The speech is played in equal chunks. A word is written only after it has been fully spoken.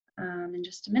in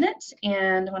just a minute,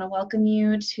 and I want to welcome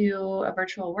you to a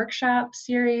virtual workshop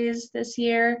series this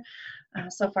year.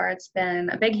 So far it's been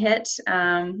a big hit.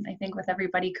 I think with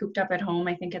everybody cooped up at home,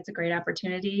 I think it's a great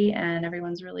opportunity, and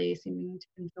everyone's really seeming to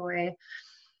enjoy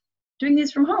doing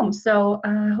these from home. So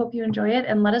I hope you enjoy it,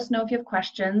 and let us know if you have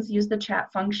questions. Use the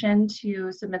chat function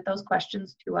to submit those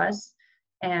questions to us,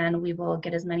 and we will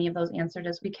get as many of those answered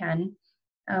as we can.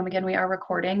 Again, we are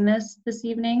recording this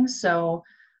evening, so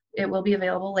it will be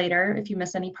available later if you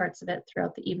miss any parts of it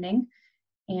throughout the evening.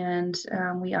 And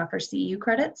we offer CEU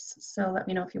credits, so let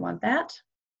me know if you want that.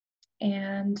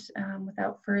 And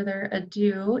without further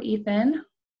ado, Ethan,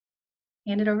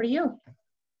 hand it over to you.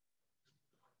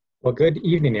 Well, good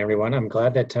evening, everyone. I'm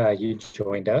glad that you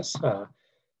joined us,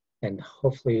 and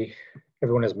hopefully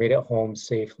everyone has made it home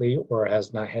safely or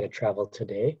has not had to travel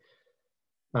today.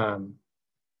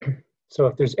 So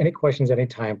if there's any questions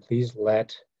anytime, please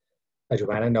let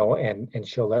Joanna know, and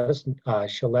she'll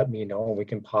let me know, and we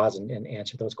can pause and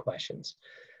answer those questions.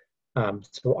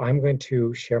 So I'm going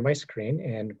to share my screen,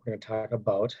 and we're going to talk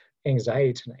about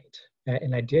anxiety tonight.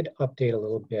 And I did update a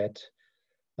little bit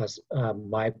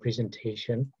my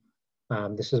presentation.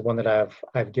 This is one that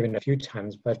I've given a few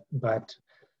times, but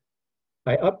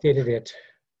I updated it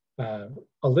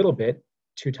a little bit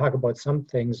to talk about some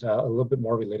things a little bit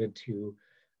more related to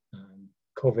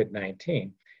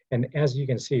COVID-19. And as you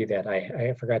can see that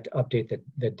I forgot to update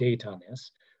the date on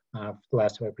this. The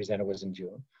last time I presented was in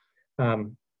June.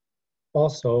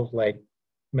 Also, like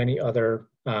many other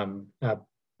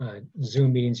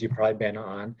Zoom meetings you've probably been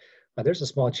on, there's a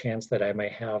small chance that I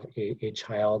might have a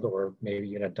child or maybe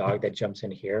even a dog that jumps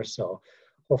in here. So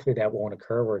hopefully that won't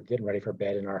occur. We're getting ready for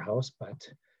bed in our house, but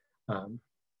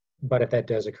if that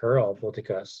does occur, we'll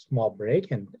take a small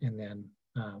break and then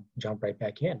jump right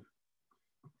back in.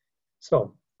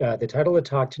 So the title of the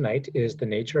talk tonight is The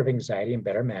Nature of Anxiety and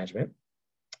Better Management.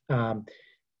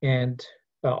 And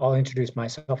I'll introduce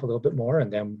myself a little bit more,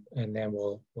 and then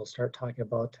we'll start talking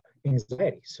about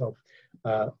anxiety. So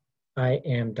I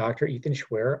am Dr. Ethan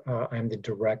Schwer. I'm the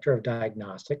Director of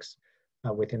Diagnostics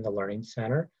within the Learning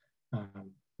Center.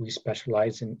 We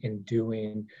specialize in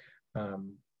doing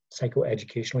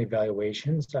psychoeducational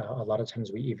evaluations. A lot of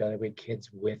times we evaluate kids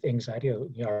with anxiety. You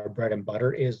know, our bread and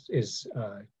butter is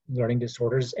learning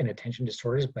disorders and attention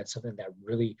disorders, but something that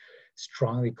really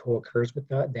strongly co-occurs with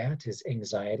that is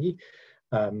anxiety.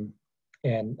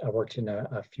 And I worked in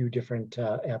a few different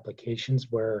applications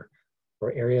or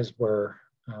areas where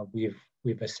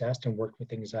we've assessed and worked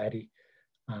with anxiety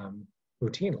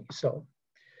routinely. So,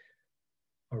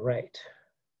 all right.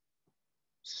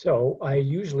 So I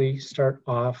usually start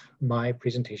off my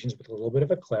presentations with a little bit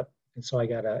of a clip. And so I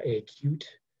got a cute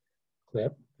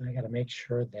clip. And I got to make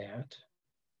sure that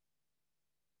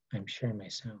I'm sharing my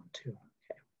sound too.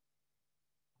 Okay.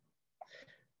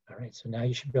 All right, so now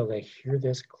you should be able to hear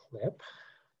this clip.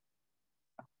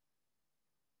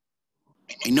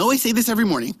 I know I say this every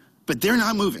morning, but they're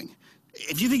not moving.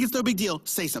 If you think it's no big deal,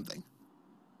 say something.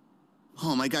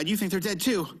 Oh my God, you think they're dead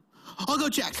too? I'll go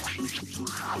check.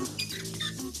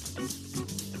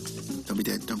 Don't be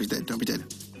dead, don't be dead, don't be dead.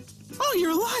 Oh,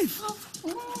 you're alive.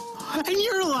 And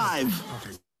you're alive.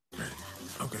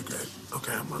 Okay, good.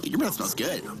 Okay, I'm up. Your breath smells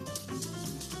good.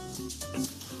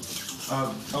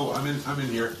 Oh, I'm in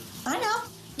here. I know.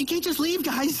 You can't just leave,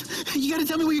 guys. You gotta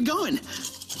tell me where you're going. Is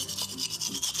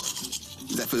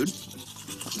that food?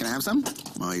 Can I have some?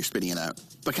 Oh, you're spitting it out.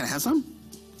 But can I have some?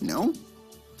 No?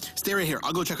 Stay right here.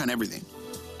 I'll go check on everything.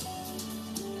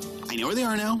 I know where they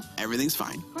are now. Everything's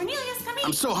fine. Cornelius, come in.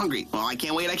 I'm so hungry. Oh, I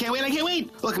can't wait. I can't wait. I can't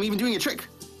wait. Look, I'm even doing a trick.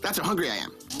 That's how hungry I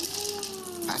am.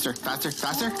 Faster, faster,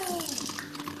 faster.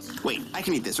 Wait, I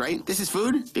can eat this, right? This is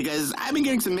food? Because I've been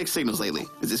getting some mixed signals lately.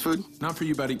 Is this food? Not for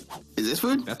you, buddy. Is this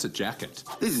food? That's a jacket.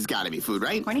 This has got to be food,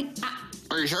 right? Corny.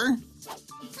 Are you sure?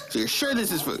 So you're sure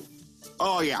this is food?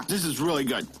 Oh, yeah. This is really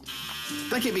good.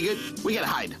 That can't be good. We gotta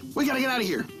hide. We gotta get out of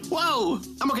here. Whoa!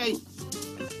 I'm okay.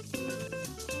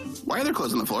 Why are there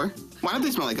clothes on the floor? Why don't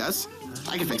they smell like us?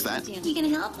 I can fix that. You gonna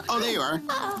help? Oh, there you are.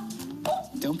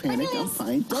 Don't panic. I'm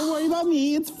fine. Don't worry about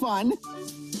me. It's fun.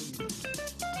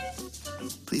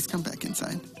 Please come back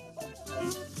inside.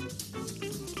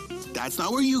 That's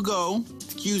not where you go.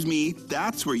 Excuse me.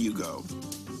 That's where you go.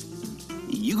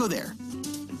 You go there.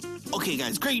 Okay,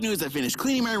 guys. Great news. I finished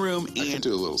cleaning my room and... I can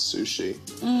do a little sushi.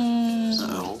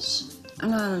 Smells.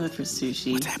 I'm not in the mood for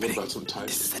sushi. What's happening? What about some Thai?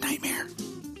 This is a nightmare.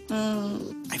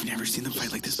 I've never seen them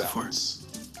fight like this before.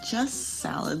 Just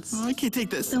salads. Oh, I can't take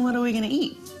this. Then what are we gonna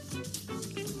eat?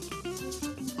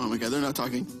 Oh my God, they're not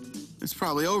talking. It's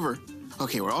probably over.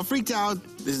 Okay, we're all freaked out.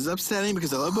 This is upsetting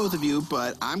because I love both of you,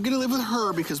 but I'm gonna live with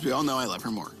her because we all know I love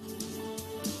her more.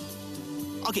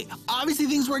 Okay, obviously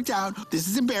things worked out. This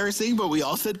is embarrassing, but we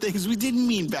all said things we didn't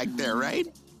mean back there, right?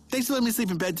 Thanks for letting me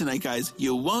sleep in bed tonight, guys.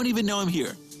 You won't even know I'm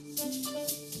here.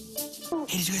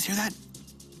 Hey, did you guys hear that?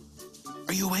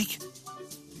 Are you awake?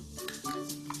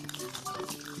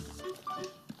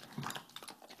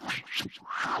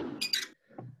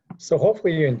 So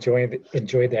hopefully you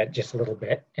enjoyed that just a little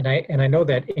bit. And I know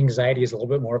that anxiety is a little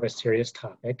bit more of a serious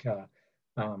topic,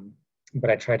 but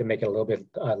I tried to make it a little bit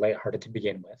lighthearted to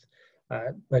begin with.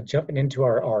 But jumping into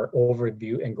our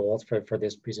overview and goals for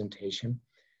this presentation,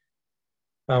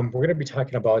 we're going to be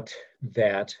talking about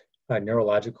that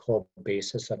neurological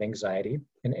basis of anxiety.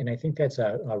 And I think that's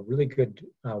a really good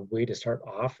way to start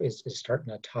off is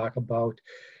starting to talk about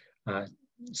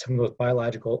some of those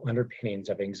biological underpinnings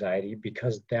of anxiety,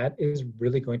 because that is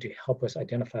really going to help us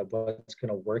identify what's going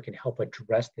to work and help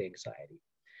address the anxiety.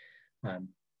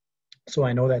 So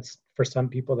I know that's, for some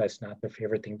people, that's not their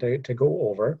favorite thing to go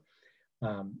over.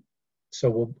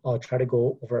 So I'll try to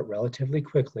go over it relatively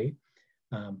quickly,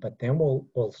 but then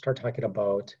we'll start talking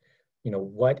about,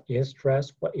 what is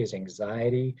stress, what is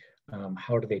anxiety,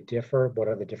 how do they differ, what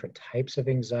are the different types of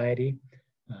anxiety.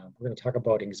 We're going to talk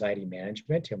about anxiety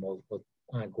management, and we'll go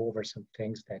over some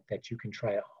things that you can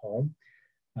try at home.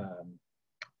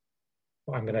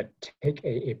 I'm going to take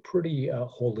a pretty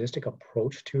holistic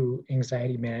approach to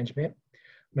anxiety management.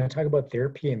 I'm going to talk about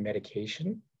therapy and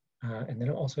medication, and then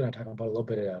I'm also going to talk about a little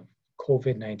bit of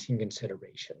COVID-19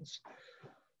 considerations.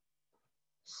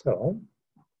 So,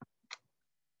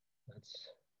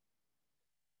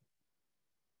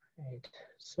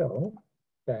 so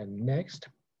the next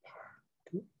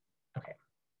part, okay.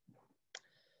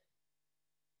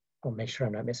 I'll make sure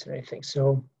I'm not missing anything.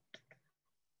 So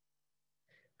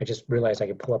I just realized I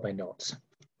could pull up my notes.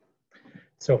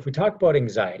 So if we talk about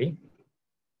anxiety,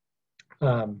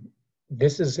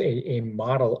 this is a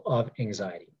model of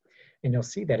anxiety. And you'll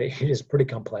see that it is pretty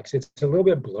complex. It's a little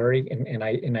bit blurry, and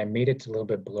I made it a little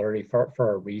bit blurry for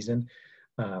a reason,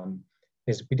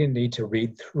 is we didn't need to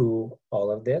read through all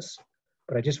of this,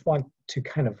 but I just want to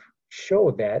kind of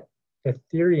show that the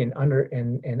theory and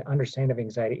understanding of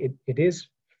anxiety, it is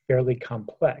fairly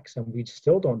complex, and we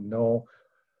still don't know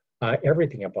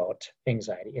everything about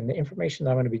anxiety. And the information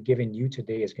that I'm going to be giving you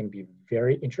today is going to be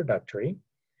very introductory.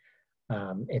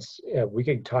 We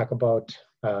could talk about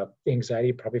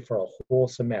anxiety probably for a whole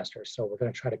semester, so we're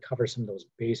going to try to cover some of those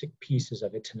basic pieces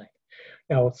of it tonight.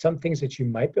 Now, some things that you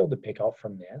might be able to pick out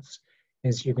from this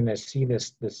is you're going to see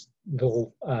this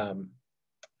little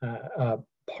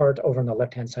part over on the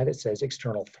left-hand side. It says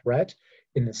external threat.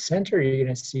 In the center, you're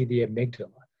going to see the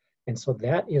amygdala. And so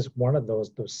that is one of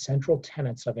those central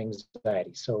tenets of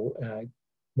anxiety. So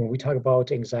when we talk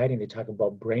about anxiety and they talk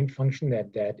about brain function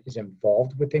that is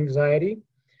involved with anxiety,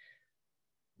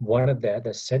 one of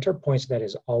the center points of that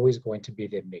is always going to be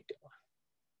the amygdala.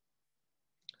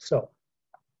 So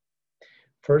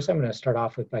first, I'm going to start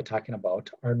off by talking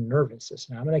about our nervous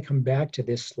system. I'm going to come back to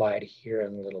this slide here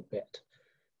in a little bit.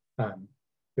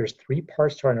 There's three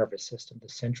parts to our nervous system: the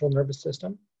central nervous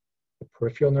system, the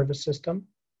peripheral nervous system,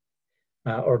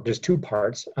 or there's two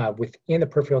parts. Within the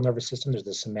peripheral nervous system, there's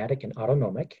the somatic and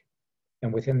autonomic.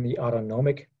 And within the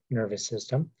autonomic nervous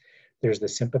system, there's the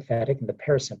sympathetic and the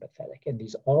parasympathetic. And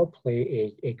these all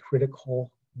play a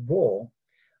critical role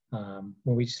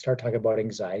when we start talking about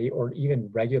anxiety or even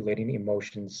regulating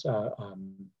emotions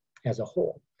as a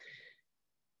whole.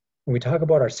 When we talk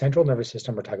about our central nervous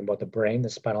system, we're talking about the brain, the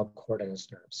spinal cord, and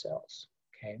its nerve cells,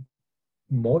 okay?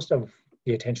 Most of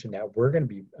the attention that we're going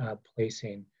to be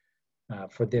placing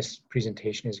for this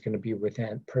presentation is going to be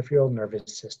within peripheral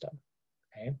nervous system,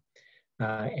 okay?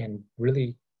 And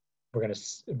really, we're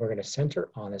going to center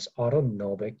on this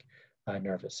autonomic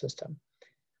nervous system.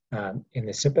 And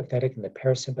the sympathetic and the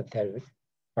parasympathetic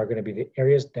are going to be the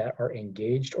areas that are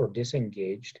engaged or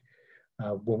disengaged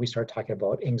when we start talking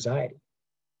about anxiety.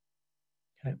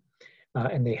 Okay?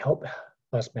 And they help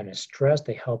us manage stress.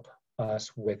 They help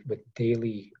us with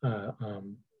daily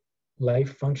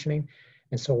life functioning.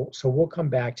 And so we'll come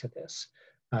back to this,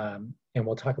 and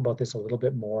we'll talk about this a little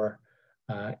bit more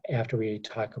after we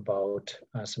talk about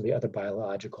some of the other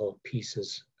biological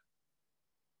pieces.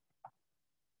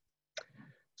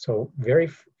 So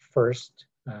first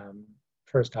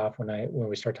off, when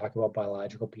we start talking about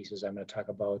biological pieces, I'm going to talk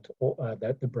about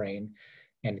the brain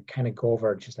and kind of go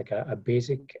over just like a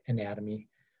basic anatomy.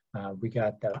 We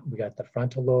got the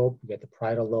frontal lobe, we got the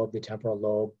parietal lobe, the temporal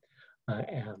lobe,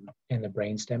 and the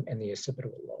brainstem and the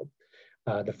occipital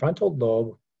lobe. The frontal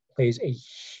lobe plays a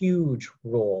huge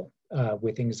role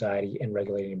with anxiety and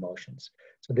regulating emotions.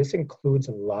 So this includes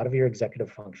a lot of your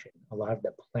executive function, a lot of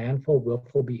the planful,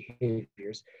 willful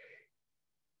behaviors.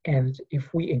 And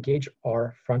if we engage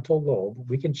our frontal lobe,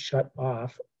 we can shut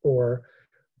off or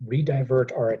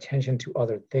redivert our attention to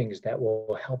other things that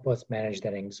will help us manage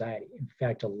that anxiety. In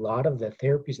fact, a lot of the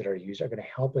therapies that are used are going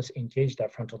to help us engage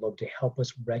that frontal lobe to help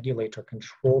us regulate or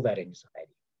control that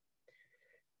anxiety.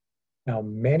 Now,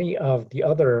 many of the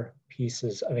other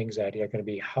pieces of anxiety are going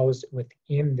to be housed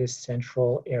within this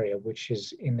central area, which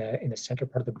is in the center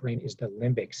part of the brain is the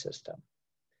limbic system.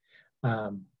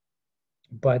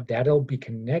 But that'll be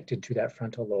connected to that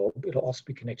frontal lobe. It'll also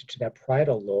be connected to that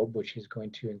parietal lobe, which is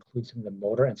going to include some of the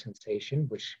motor and sensation,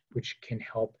 which can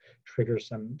help trigger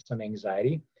some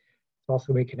anxiety. It's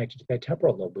also going to be connected to that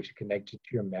temporal lobe, which is connected to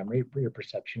your memory, your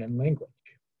perception, and language.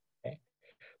 Okay.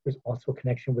 There's also a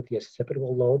connection with the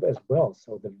occipital lobe as well.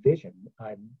 So the vision,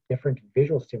 different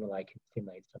visual stimuli can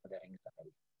stimulate some of that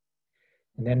anxiety.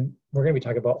 And then we're going to be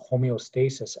talking about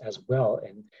homeostasis as well.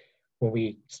 And when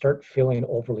we start feeling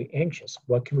overly anxious,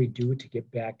 what can we do to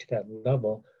get back to that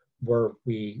level where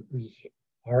we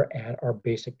are at our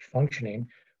basic functioning,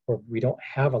 where we don't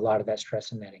have a lot of that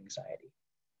stress and that anxiety?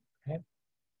 Okay.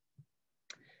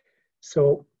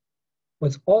 So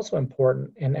what's also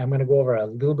important, and I'm going to go over a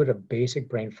little bit of basic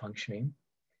brain functioning,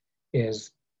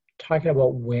 is talking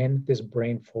about when this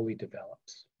brain fully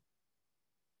develops.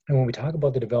 And when we talk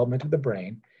about the development of the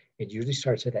brain, it usually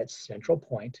starts at that central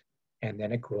point, and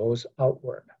then it grows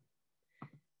outward.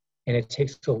 And it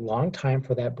takes a long time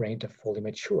for that brain to fully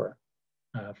mature.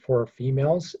 For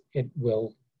females, it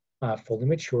will fully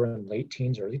mature in late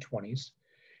teens, early 20s.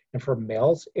 And for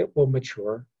males, it will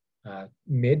mature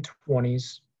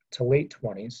mid-20s to late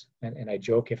 20s. And I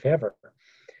joke, if ever.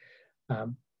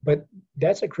 But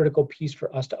that's a critical piece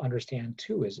for us to understand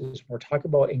too, is we're talking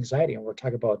about anxiety, and we're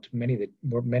talking about many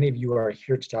of you are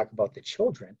here to talk about the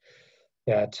children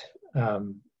that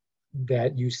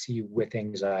you see with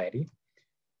anxiety.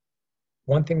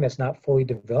 One thing that's not fully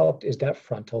developed is that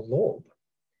frontal lobe.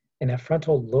 And that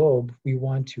frontal lobe, we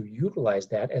want to utilize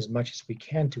that as much as we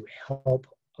can to help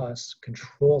us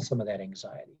control some of that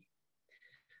anxiety.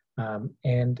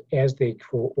 And as they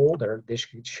grow older, this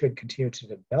should continue to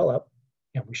develop,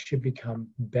 and we should become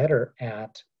better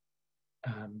at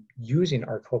using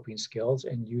our coping skills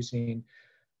and using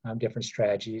different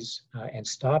strategies and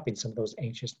stopping some of those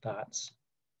anxious thoughts.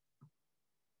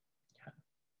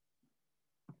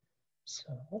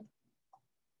 So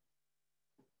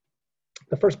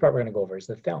the first part we're going to go over is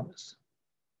the thalamus.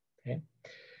 Okay.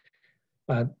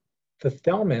 The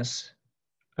thalamus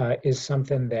is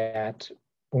something that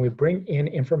when we bring in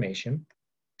information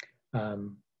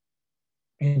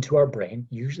into our brain,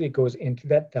 usually it goes into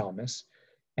that thalamus,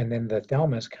 and then the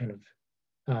thalamus kind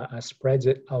of spreads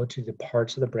it out to the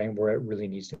parts of the brain where it really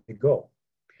needs to go.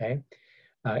 Okay.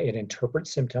 It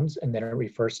interprets symptoms, and then it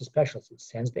refers to specialists. It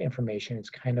sends the information.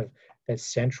 It's kind of that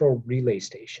central relay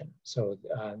station. So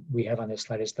we have on this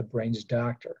slide is the brain's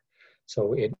doctor.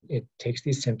 So it takes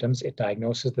these symptoms, it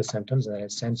diagnoses the symptoms, and then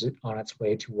it sends it on its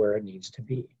way to where it needs to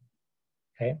be.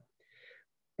 Okay,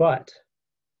 but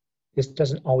this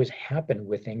doesn't always happen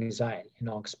with anxiety, and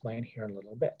I'll explain here in a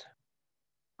little bit.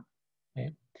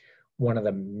 Okay, one of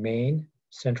the main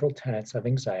central tenets of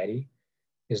anxiety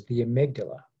is the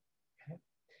amygdala.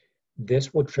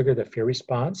 This will trigger the fear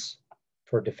response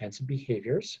for defensive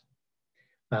behaviors.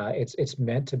 It's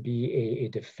meant to be a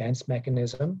defense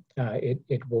mechanism.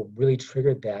 It will really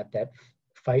trigger that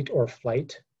fight or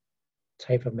flight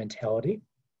type of mentality.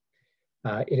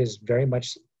 It is very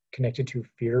much connected to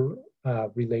fear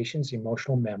relations,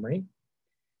 emotional memory,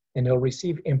 and it'll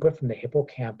receive input from the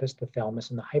hippocampus, the thalamus,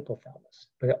 and the hypothalamus.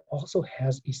 But it also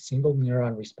has a single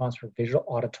neuron response for visual,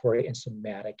 auditory, and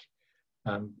somatic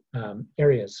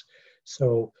areas.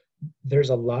 So there's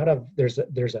a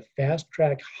fast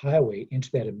track highway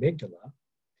into that amygdala,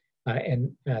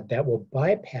 and that will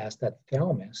bypass that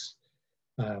thalamus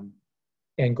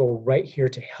and go right here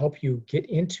to help you get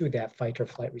into that fight or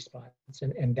flight response.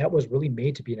 And that was really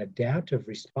made to be an adaptive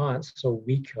response, so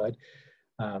we could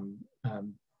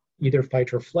either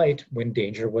fight or flight when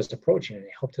danger was approaching, and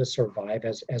it helped us survive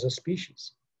as a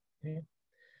species. Okay?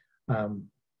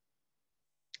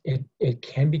 It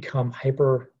can become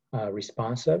hyper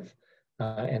responsive,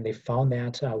 and they found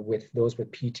that with those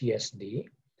with PTSD.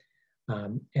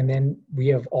 And then we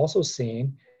have also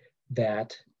seen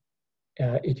that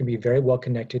it can be very well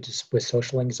connected with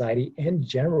social anxiety and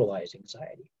generalized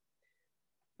anxiety.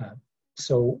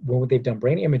 So when they've done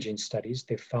brain imaging studies,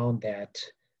 they found that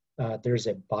there's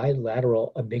a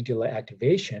bilateral amygdala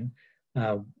activation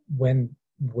when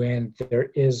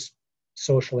there is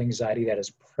social anxiety that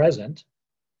is present.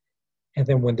 And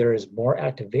then when there is more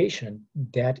activation,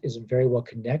 that is very well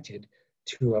connected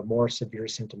to a more severe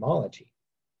symptomology.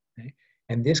 Okay?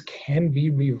 And this can be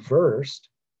reversed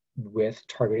with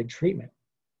targeted treatment.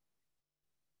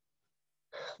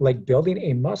 Like building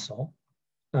a muscle,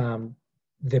 the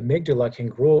amygdala can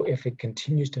grow if it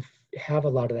continues to have a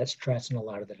lot of that stress and a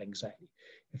lot of that anxiety.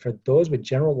 And for those with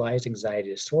generalized anxiety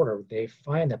disorder, they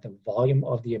find that the volume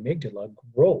of the amygdala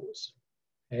grows.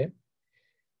 Okay?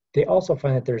 They also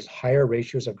find that there's higher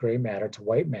ratios of gray matter to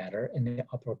white matter in the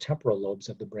upper temporal lobes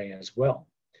of the brain as well.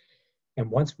 And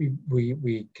once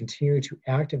we continue to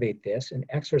activate this and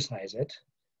exercise it,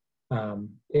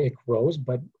 it grows.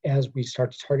 But as we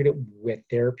start to target it with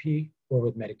therapy or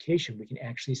with medication, we can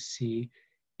actually see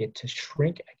it to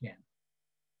shrink again.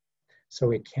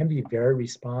 So it can be very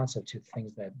responsive to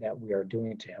things that we are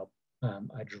doing to help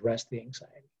address the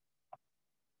anxiety.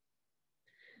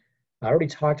 I already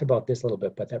talked about this a little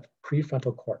bit, but that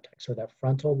prefrontal cortex or that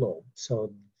frontal lobe.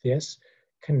 So this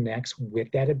connects with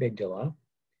that amygdala.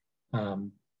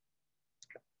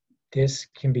 This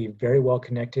can be very well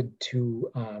connected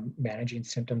to managing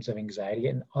symptoms of anxiety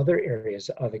and other areas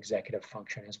of executive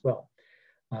function as well.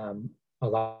 A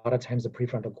lot of times the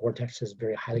prefrontal cortex is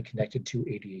very highly connected to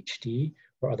ADHD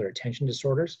or other attention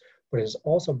disorders, but it is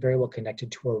also very well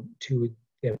connected to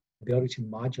the ability to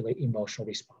modulate emotional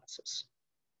responses.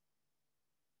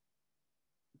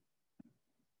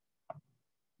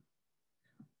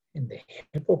 In the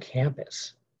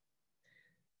hippocampus,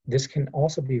 this can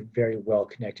also be very well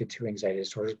connected to anxiety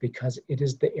disorders because it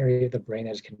is the area of the brain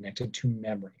that is connected to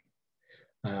memory.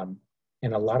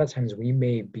 And a lot of times we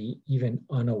may be even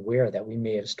unaware that we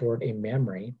may have stored a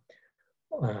memory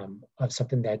of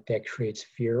something that creates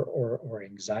fear or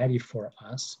anxiety for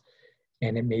us,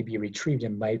 and it may be retrieved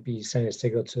and might be sending a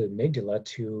signal to the amygdala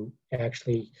to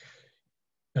actually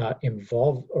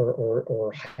involve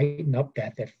or heighten up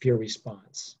that fear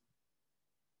response.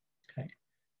 Okay.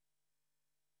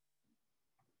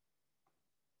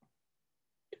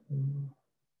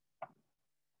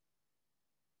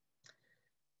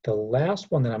 The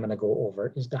last one that I'm going to go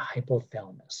over is the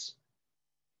hypothalamus.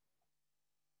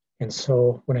 And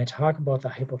so when I talk about the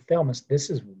hypothalamus, this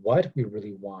is what we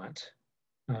really want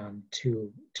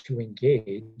to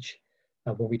engage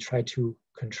when we try to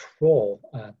control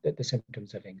the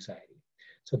symptoms of anxiety.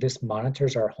 So this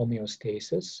monitors our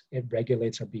homeostasis. It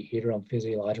regulates our behavioral and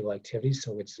physiological activities.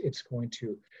 So it's going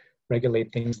to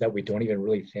regulate things that we don't even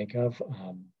really think of,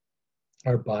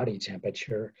 our body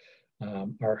temperature,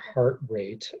 our heart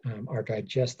rate, our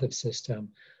digestive system,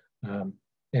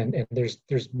 and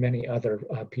there's many other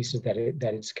pieces that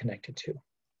it's connected to.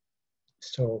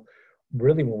 So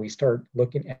really, when we start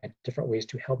looking at different ways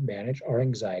to help manage our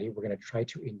anxiety, we're going to try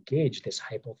to engage this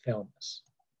hypothalamus.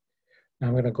 Now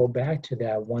I'm going to go back to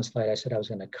that one slide I said I was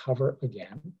going to cover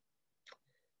again.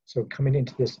 So coming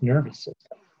into this nervous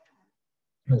system.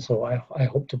 And so I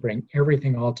hope to bring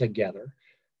everything all together.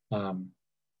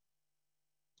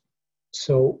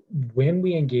 So when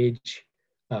we engage,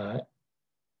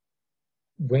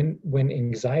 when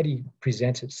anxiety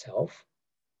presents itself,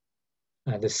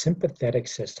 the sympathetic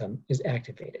system is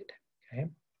activated, okay?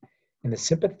 And the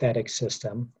sympathetic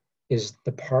system is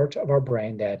the part of our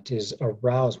brain that is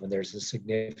aroused when there's a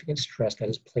significant stress that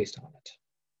is placed on it.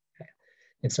 Okay?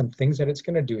 And some things that it's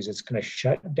going to do is it's going to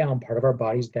shut down part of our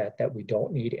bodies that we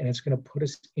don't need, and it's going to put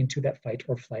us into that fight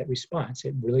or flight response.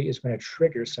 It really is going to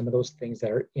trigger some of those things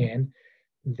that are in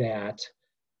that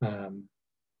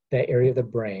area of the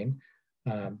brain,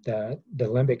 the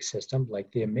limbic system,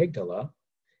 like the amygdala,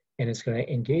 and it's going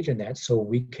to engage in that so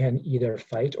we can either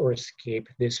fight or escape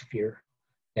this fear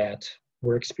that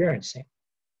we're experiencing.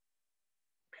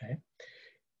 Okay.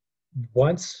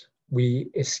 Once we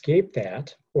escape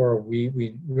that, or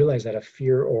we realize that a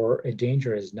fear or a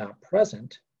danger is not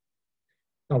present,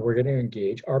 we're going to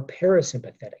engage our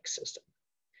parasympathetic system.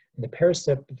 And the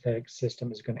parasympathetic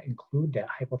system is going to include that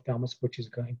hypothalamus, which is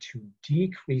going to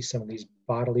decrease some of these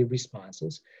bodily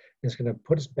responses. And it's going to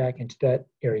put us back into that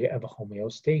area of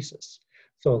homeostasis.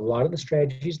 So a lot of the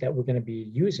strategies that we're going to be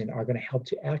using are going to help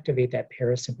to activate that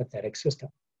parasympathetic system.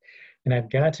 And I've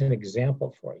got an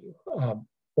example for you.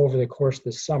 Over the course of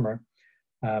this summer,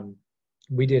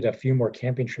 we did a few more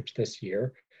camping trips this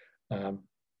year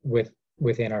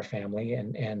within our family,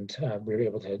 and we were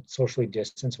able to socially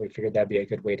distance. We figured that'd be a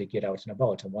good way to get out and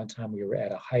about. And one time we were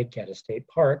at a hike at a state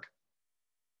park,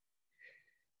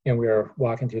 and we were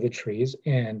walking through the trees,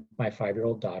 and my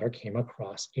 5-year-old daughter came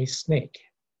across a snake.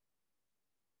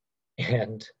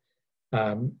 And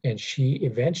she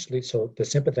eventually, so the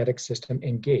sympathetic system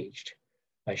engaged.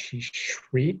 She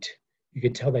shrieked. You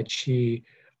could tell that she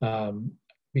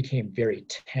became very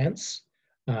tense.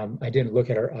 I didn't look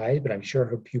at her eyes, but I'm sure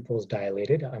her pupils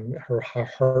dilated. Her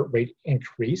heart rate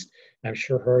increased. I'm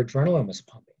sure her adrenaline was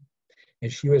pumping,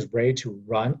 and she was ready to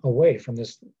run away from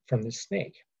this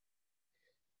snake.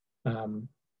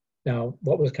 Now,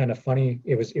 what was kind of funny,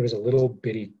 it was a little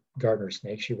bitty gardener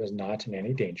snake. She was not in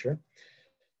any danger,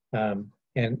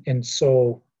 and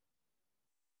so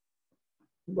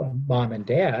Mom and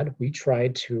Dad, we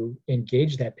tried to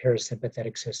engage that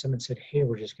parasympathetic system and said, hey,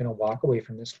 we're just going to walk away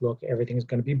from this. Look, everything's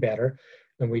going to be better.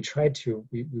 And we tried to,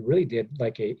 we really did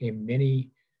like a mini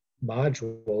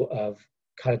module of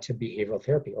cognitive behavioral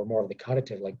therapy, or more of the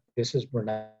cognitive, like this is, we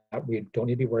don't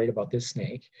need to be worried about this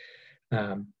snake.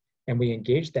 And we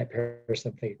engaged that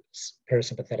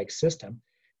parasympathetic system,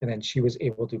 and then she was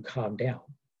able to calm down.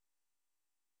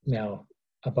 Now,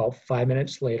 about 5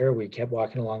 minutes later, we kept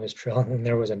walking along this trail, and then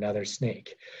there was another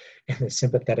snake, and the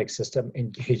sympathetic system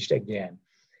engaged again.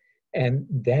 And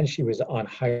then she was on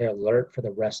high alert for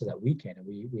the rest of that weekend, and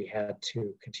we had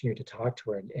to continue to talk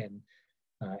to her and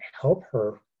help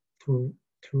her through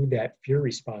that fear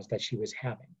response that she was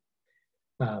having.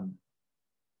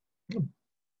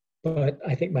 But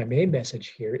I think my main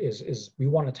message here is we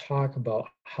want to talk about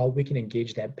how we can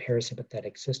engage that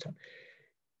parasympathetic system.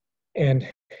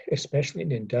 And especially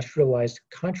in industrialized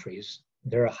countries,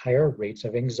 there are higher rates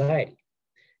of anxiety.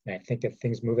 And I think that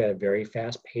things move at a very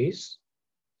fast pace.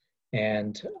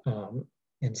 And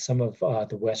in some of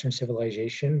the Western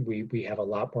civilization, we have a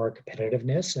lot more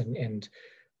competitiveness, and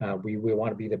we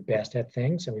want to be the best at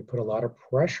things, and we put a lot of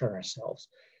pressure on ourselves.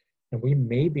 And we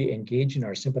may be engaging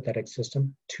our sympathetic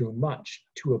system too much,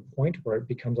 to a point where it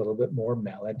becomes a little bit more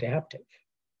maladaptive.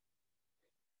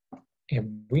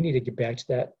 And we need to get back to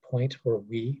that point where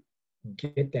we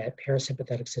get that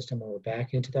parasympathetic system and we're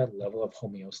back into that level of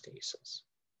homeostasis.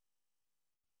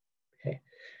 Okay.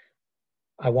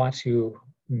 I want to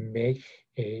make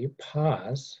a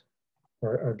pause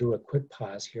or do a quick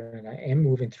pause here. And I am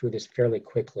moving through this fairly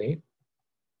quickly.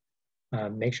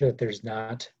 Make sure that there's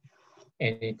not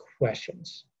any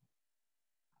questions.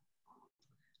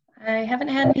 I haven't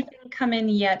had anything come in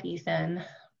yet, Ethan.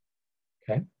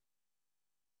 Okay.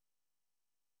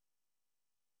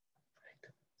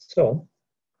 So,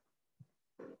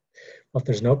 well, if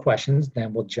there's no questions,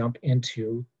 then we'll jump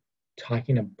into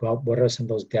talking about what are some of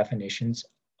those definitions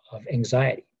of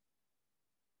anxiety.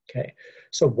 Okay,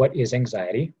 so what is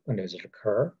anxiety? When does it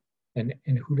occur? And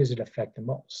who does it affect the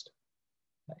most?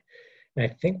 Okay. And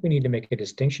I think we need to make a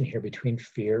distinction here between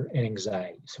fear and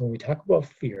anxiety. So when we talk about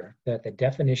fear, that the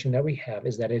definition that we have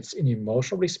is that it's an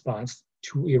emotional response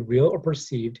to a real or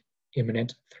perceived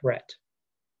imminent threat.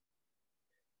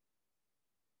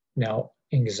 Now,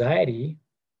 anxiety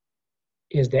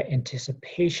is the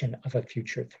anticipation of a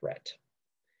future threat.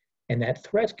 And that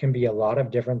threat can be a lot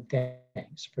of different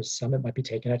things. For some, it might be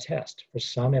taking a test. For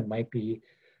some, it might be,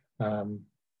 am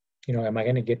I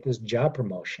going to get this job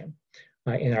promotion?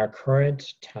 In our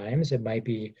current times, it might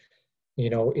be,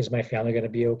 is my family going to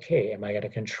be okay? Am I going to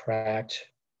contract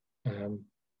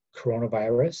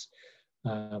coronavirus?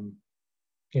 Am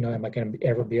I going to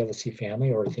ever be able to see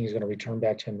family, or are things going to return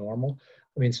back to normal?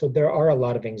 I mean, so there are a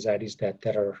lot of anxieties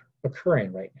that are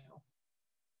occurring right now.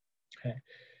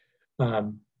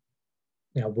 Okay.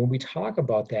 Now, when we talk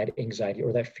about that anxiety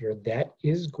or that fear, that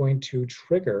is going to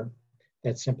trigger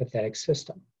that sympathetic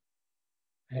system.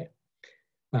 Okay.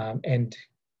 And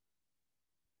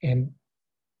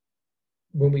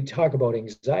when we talk about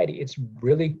anxiety, it's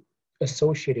really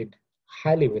associated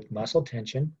highly with muscle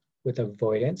tension, with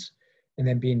avoidance, and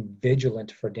then being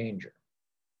vigilant for danger.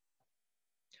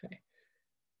 Okay.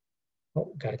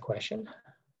 Oh, got a question?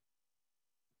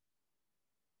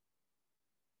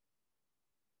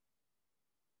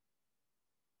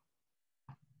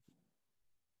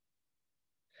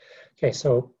 Okay,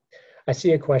 so I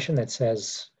see a question that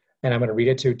says, and I'm going to read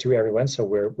it to everyone, so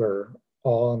we're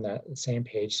all on the same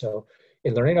page. So,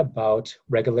 in learning about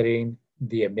regulating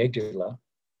the amygdala,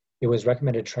 it was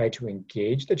recommended to try to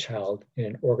engage the child in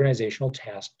an organizational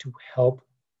task to help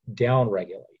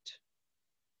downregulate.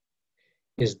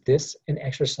 Is this an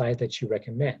exercise that you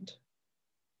recommend?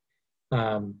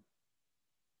 I've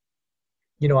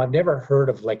never heard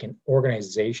of like an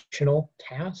organizational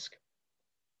task,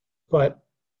 but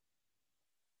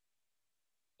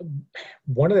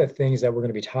one of the things that we're going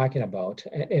to be talking about,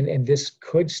 and this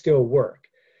could still work,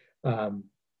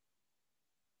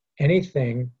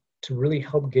 anything to really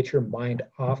help get your mind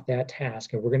off that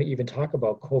task. And we're going to even talk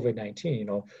about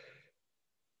COVID-19.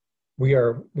 We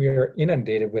are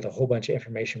inundated with a whole bunch of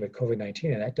information with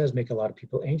COVID-19, and that does make a lot of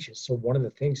people anxious. So one of the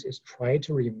things is try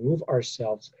to remove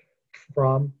ourselves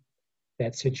from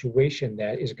that situation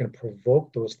that is going to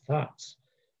provoke those thoughts,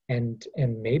 and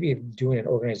maybe doing an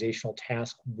organizational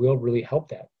task will really help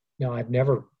that. Now, I've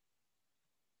never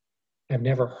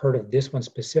heard of this one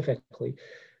specifically,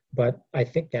 but I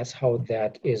think that's how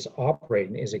that is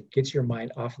operating, is it gets your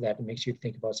mind off of that and makes you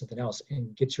think about something else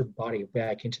and gets your body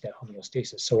back into that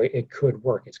homeostasis. So it could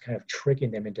work. It's kind of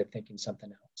tricking them into thinking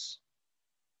something else.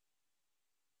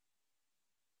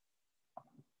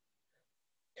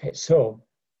 Okay, so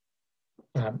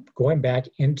going back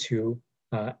into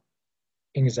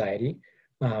anxiety,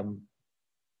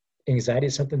 anxiety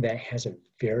is something that has a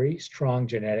very strong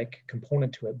genetic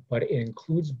component to it, but it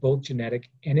includes both genetic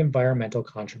and environmental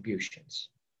contributions.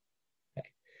 Okay.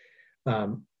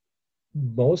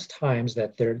 Most times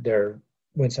that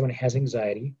when someone has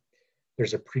anxiety,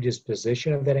 there's a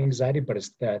predisposition of that anxiety, but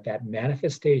it's that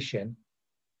manifestation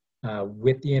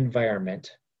with the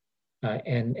environment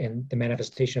and the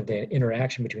manifestation of the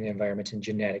interaction between the environment and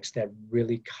genetics that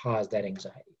really cause that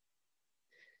anxiety.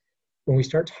 When we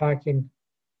start talking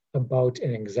about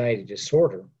an anxiety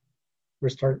disorder,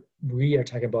 we are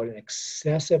talking about an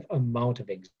excessive amount of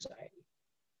anxiety.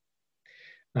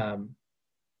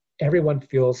 Everyone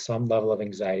feels some level of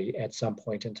anxiety at some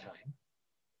point in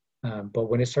time, but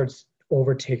when it starts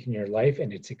overtaking your life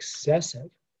and it's excessive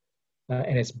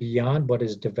and it's beyond what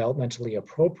is developmentally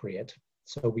appropriate,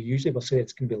 so we usually will say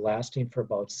it's going to be lasting for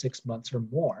about 6 months or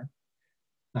more,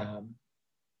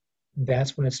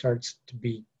 that's when it starts to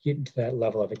be getting to that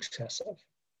level of excessive.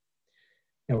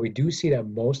 Now, we do see that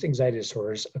most anxiety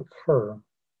disorders occur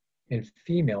in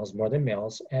females more than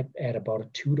males at about a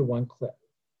 2-to-1 clip.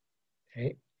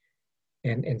 Okay,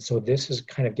 and so this is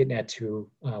kind of getting at to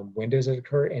when does it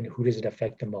occur and who does it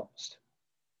affect the most.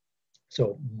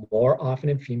 So more often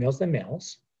in females than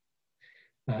males,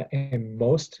 and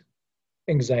most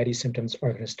anxiety symptoms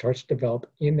are going to start to develop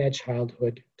in that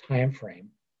childhood time frame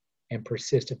and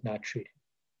persist if not treated.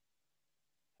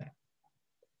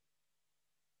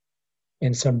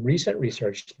 In some recent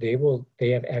research, they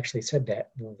have actually said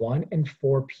that 1 in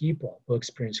 4 people will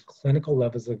experience clinical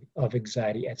levels of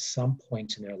anxiety at some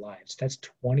point in their lives. That's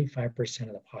 25%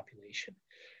 of the population.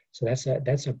 So that's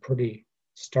a pretty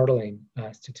startling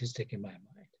statistic in my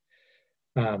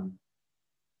mind.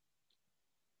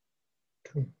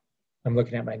 I'm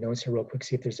looking at my notes here real quick,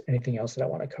 see if there's anything else that I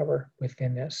want to cover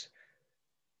within this.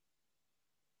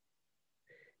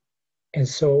 And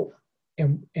so,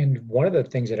 and one of the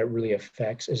things that it really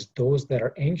affects is those that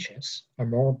are anxious are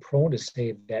more prone to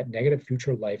say that negative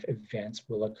future life events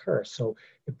will occur. So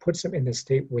it puts them in the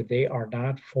state where they are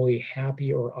not fully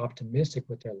happy or optimistic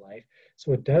with their life.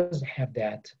 So it does have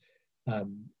that,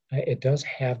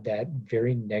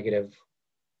 very negative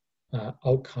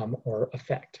outcome or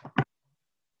effect.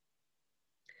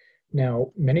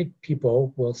 Now, many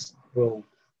people will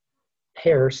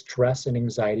pair stress and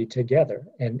anxiety together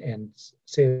and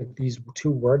say that these 2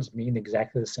 words mean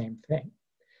exactly the same thing.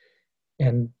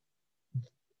 And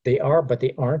they are, but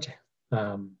they aren't.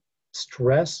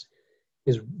 Stress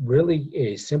is really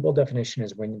a simple definition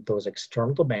is when those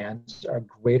external demands are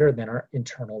greater than our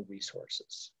internal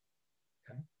resources.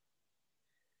 Okay?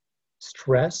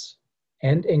 Stress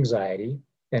and anxiety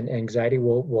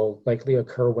will likely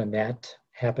occur when that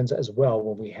happens as well,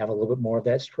 when we have a little bit more of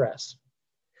that stress.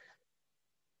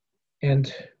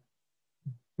 And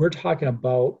we're talking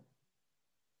about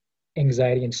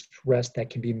anxiety and stress that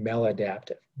can be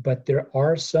maladaptive, but there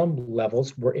are some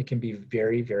levels where it can be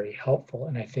very, very helpful.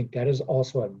 And I think that is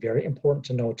also a very important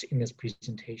to note in this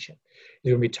presentation.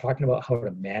 We're going to be talking about how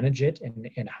to manage it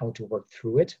and how to work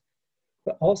through it,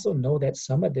 but also know that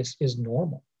some of this is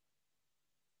normal.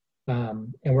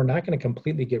 And we're not going to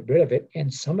completely get rid of it.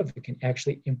 And some of it can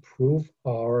actually improve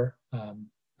our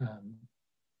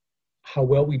how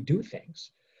well we do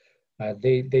things.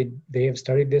 They have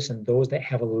studied this, and those that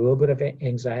have a little bit of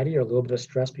anxiety or a little bit of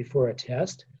stress before a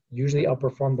test usually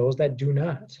outperform those that do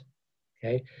not.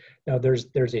 Okay. Now there's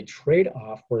a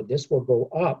trade-off where this will go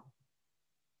up,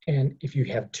 and if you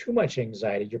have too much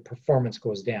anxiety, your performance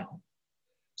goes down.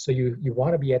 So you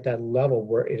want to be at that level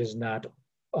where it is not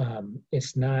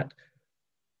it's not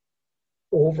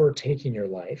overtaking your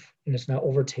life and it's not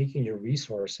overtaking your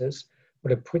resources,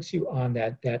 but it puts you on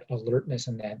that alertness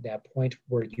and that point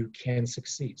where you can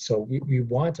succeed. So we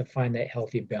want to find that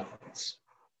healthy balance.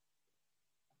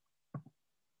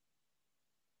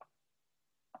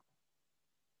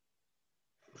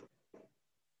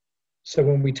 So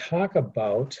when we talk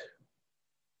about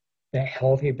that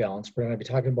healthy balance, we're going to be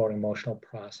talking about emotional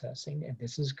processing, and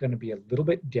this is going to be a little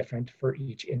bit different for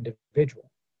each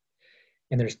individual.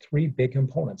 And there's 3 big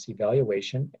components: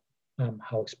 evaluation,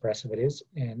 how expressive it is,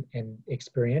 and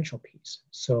experiential piece.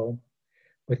 So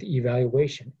with the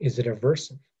evaluation, is it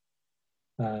aversive?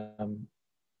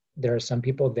 There are some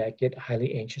people that get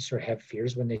highly anxious or have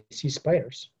fears when they see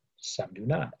spiders. Some do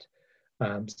not.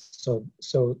 So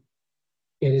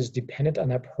it is dependent on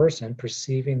that person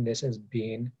perceiving this as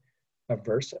being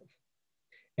aversive.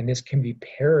 And this can be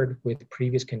paired with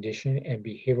previous conditioning and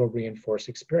behavioral reinforced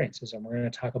experiences. And we're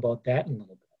going to talk about that in a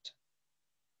little bit.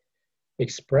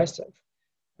 Expressive.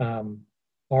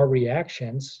 Our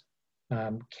reactions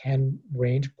can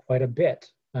range quite a bit.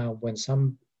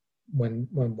 When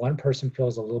one person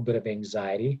feels a little bit of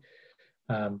anxiety,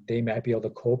 they might be able to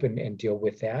cope and deal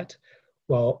with that.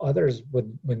 While others,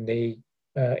 when they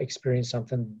experience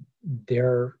something,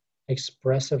 their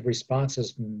expressive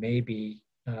responses may be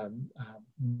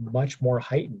much more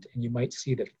heightened. And you might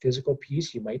see the physical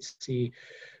piece, you might see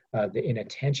the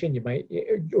inattention, you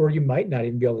might not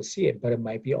even be able to see it, but it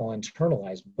might be all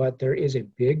internalized. But there is a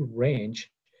big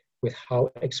range with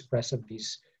how expressive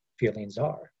these feelings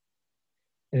are.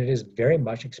 And it is very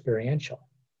much experiential.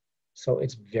 So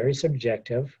it's very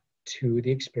subjective to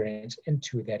the experience and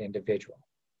to that individual.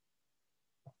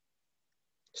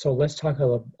 So let's talk a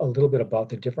little bit about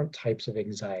the different types of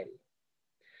anxiety.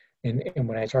 And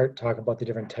when I start talking about the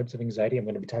different types of anxiety, I'm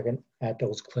going to be talking at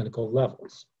those clinical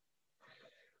levels.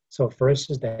 So first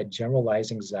is that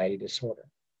generalized anxiety disorder.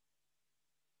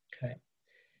 Okay.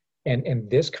 And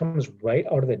this comes right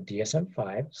out of the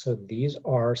DSM-5. So these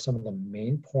are some of the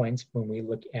main points when we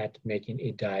look at making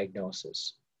a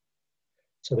diagnosis.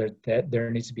 So there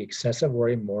needs to be excessive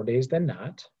worry more days than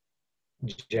not.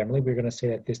 Generally, we're going to say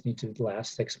that this needs to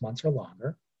last 6 months or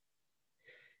longer.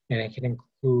 And it can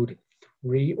include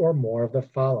 3 or more of the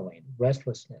following: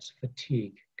 restlessness,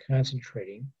 fatigue,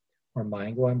 concentrating, or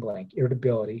mind going blank,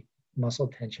 irritability, muscle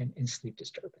tension, and sleep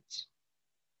disturbance.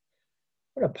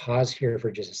 I'm going to pause here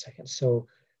for just a second. So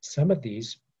some of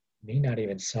these may not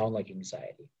even sound like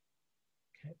anxiety.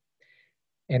 Okay.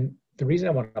 And the reason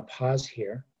I want to pause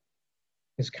here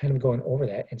is kind of going over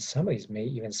that. And some of these may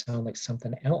even sound like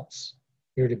something else.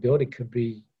 Irritability could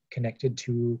be connected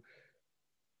to,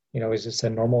 is this a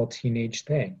normal teenage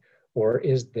thing? Or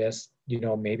is this,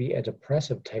 maybe a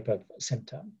depressive type of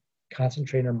symptom?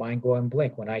 Concentrating or mind going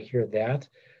blank. When I hear that,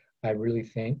 I really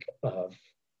think of,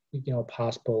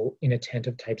 possible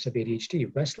inattentive types of ADHD.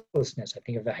 Restlessness, I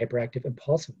think of the hyperactive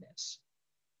impulsiveness.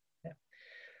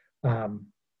 Yeah.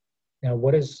 Now,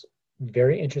 what is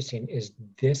very interesting is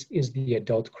this is the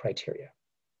adult criteria.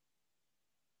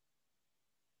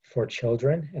 For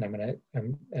children, and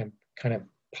I'm kind of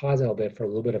pausing a little bit for a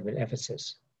little bit of an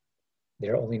emphasis,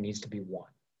 there only needs to be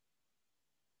one.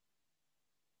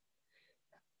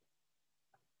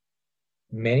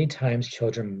 Many times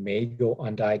children may go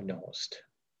undiagnosed,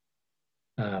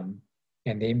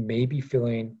 and they may be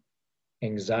feeling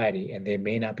anxiety, and they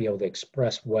may not be able to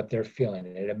express what they're feeling,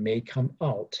 and it may come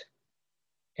out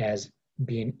as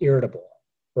being irritable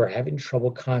or having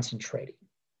trouble concentrating.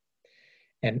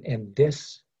 And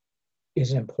this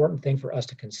is an important thing for us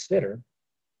to consider,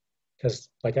 because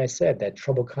like I said, that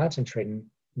trouble concentrating,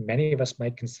 many of us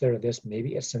might consider this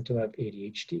maybe a symptom of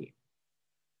ADHD.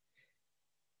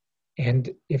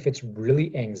 And if it's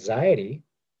really anxiety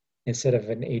instead of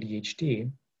an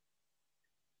ADHD,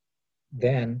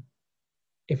 then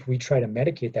if we try to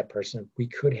medicate that person, we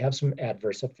could have some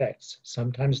adverse effects.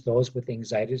 Sometimes those with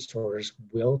anxiety disorders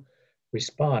will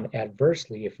respond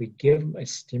adversely if we give them a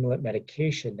stimulant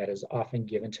medication that is often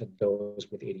given to those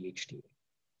with ADHD.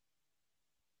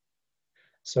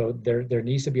 So there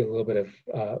needs to be a little bit of,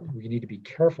 we need to be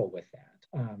careful with that.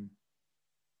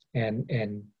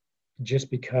 And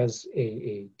just because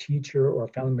a teacher or a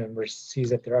family member sees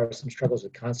that there are some struggles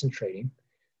with concentrating,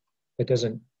 that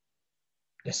doesn't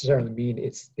necessarily mean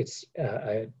it's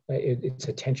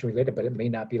attention related, but it may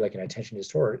not be like an attention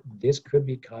disorder. This could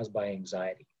be caused by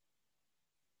anxiety.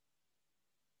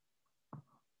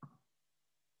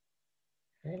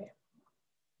 Okay.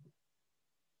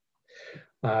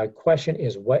 Question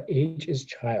is, what age is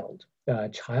child?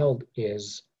 Child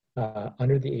is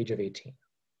under the age of 18.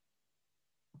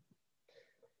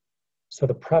 So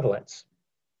the prevalence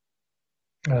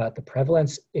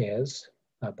is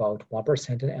about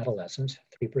 1% in adolescents,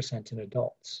 3% in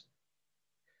adults.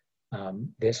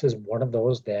 This is one of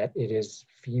those that it is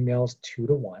females 2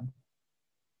 to 1.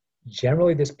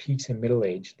 Generally, this peaks in middle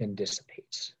age, then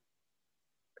dissipates.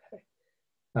 Okay.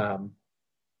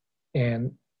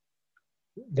 And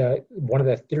one of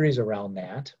the theories around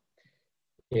that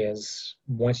is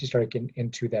once you start getting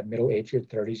into that middle age, your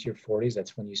 30s, your 40s,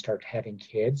 that's when you start having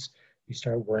kids. You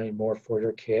start worrying more for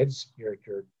your kids. You're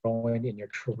growing in your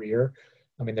career.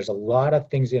 I mean, there's a lot of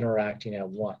things interacting at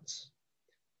once.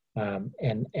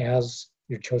 And as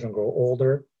your children grow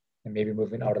older, and maybe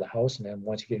moving out of the house. And then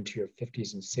once you get into your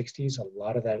 50s and 60s, a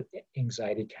lot of that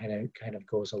anxiety kind of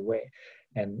goes away.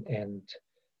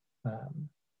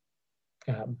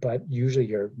 But usually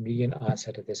your median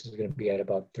onset of this is going to be at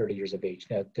about 30 years of age.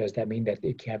 Now, does that mean that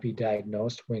it can't be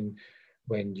diagnosed when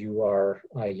you are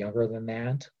younger than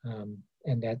that?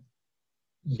 And that,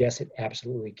 yes, it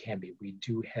absolutely can be. We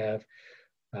do have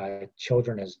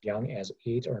children as young as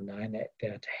 8 or 9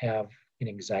 that have an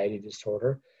anxiety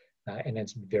disorder, and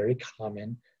it's very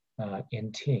common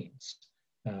in teens.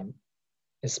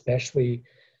 Especially,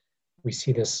 we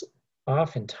see this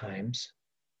oftentimes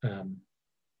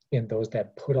in those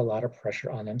that put a lot of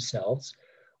pressure on themselves,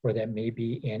 or that may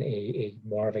be in a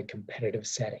more of a competitive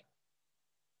setting.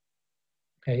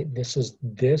 Okay, this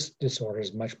disorder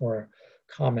is much more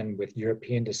common with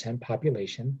European descent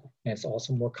population, and it's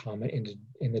also more common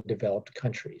in the developed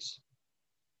countries.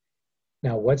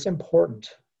 Now, what's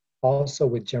important also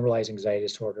with generalized anxiety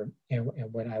disorder, and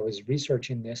when I was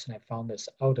researching this, and I found this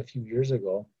out a few years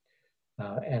ago,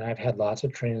 and I've had lots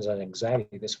of trainings on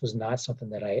anxiety, this was not something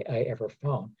that I ever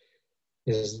found,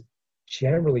 is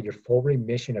generally your full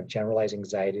remission of generalized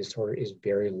anxiety disorder is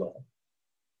very low.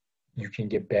 You can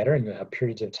get better, and you have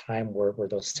periods of time where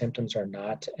those symptoms are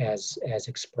not as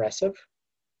expressive,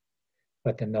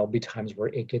 but then there'll be times where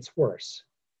it gets worse.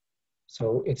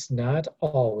 So it's not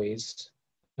always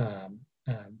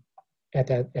at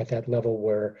that level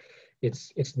where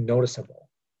it's noticeable.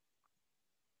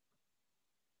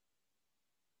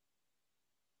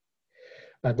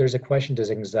 There's a question, does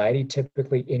anxiety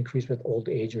typically increase with old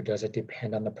age, or does it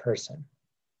depend on the person?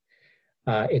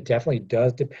 It definitely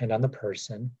does depend on the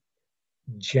person.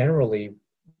 Generally,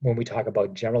 when we talk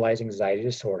about generalized anxiety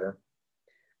disorder,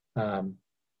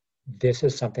 this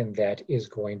is something that is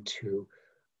going to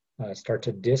start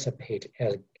to dissipate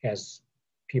as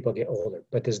people get older.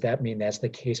 But does that mean that's the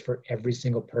case for every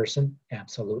single person?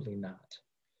 Absolutely not.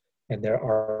 And there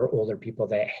are older people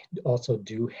that also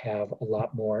do have a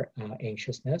lot more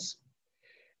anxiousness.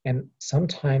 And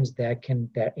sometimes that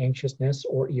anxiousness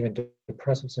or even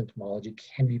depressive symptomology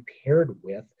can be paired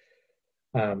with,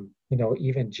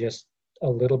 even just a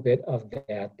little bit of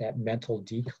that mental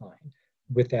decline,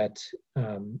 with that,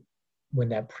 when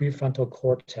that prefrontal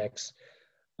cortex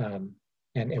and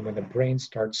when the brain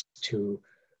starts to,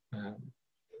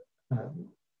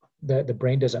 the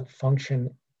brain doesn't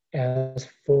function as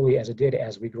fully as it did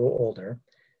as we grow older,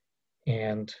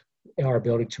 and our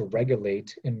ability to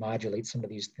regulate and modulate some of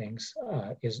these things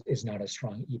is not as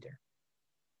strong either.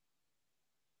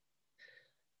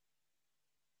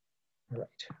 All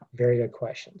right, very good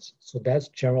questions. So that's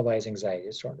generalized anxiety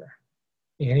disorder.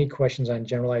 Any questions on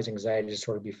generalized anxiety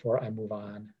disorder before I move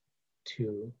on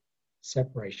to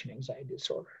separation anxiety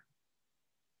disorder?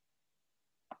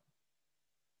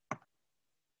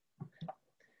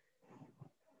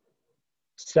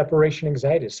 Separation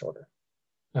anxiety disorder.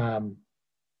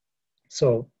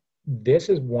 So this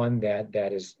is one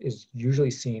that is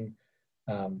usually seen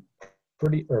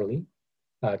pretty early,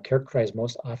 characterized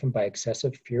most often by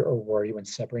excessive fear or worry when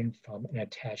separating from an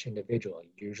attached individual.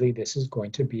 Usually this is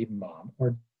going to be mom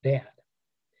or dad.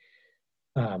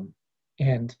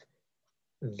 And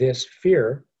this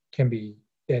fear can be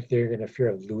that they're going to fear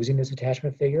of losing this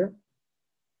attachment figure.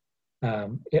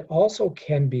 It also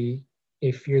can be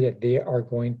a fear that they are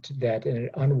that an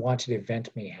unwanted event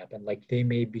may happen, like they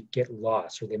may get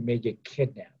lost or they may get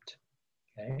kidnapped,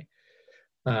 okay?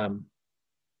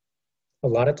 A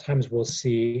lot of times we'll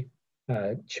see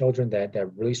children that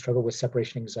really struggle with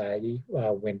separation anxiety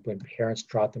when parents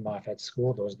drop them off at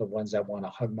school. Those are the ones that want to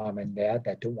hug mom and dad,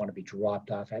 that don't want to be dropped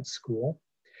off at school.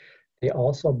 They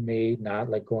also may not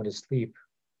like going to sleep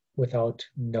without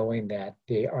knowing that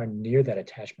they are near that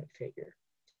attachment figure.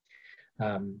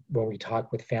 When we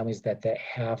talk with families that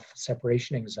have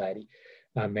separation anxiety,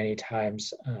 many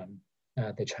times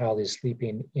the child is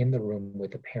sleeping in the room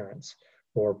with the parents,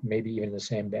 or maybe even in the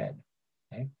same bed.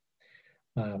 Okay?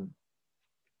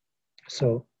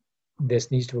 So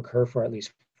this needs to occur for at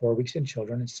least 4 weeks in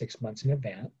children and 6 months in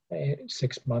advance,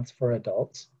 6 months for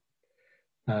adults.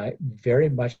 Very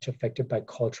much affected by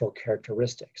cultural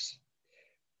characteristics.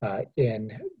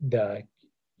 In the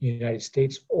United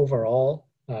States overall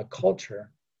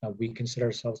culture, we consider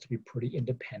ourselves to be pretty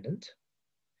independent.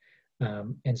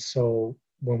 And so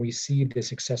when we see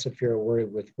this excessive fear or worry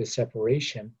with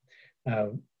separation,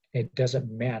 it doesn't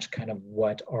match kind of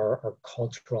what our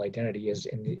cultural identity is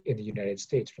in the United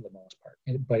States for the most part.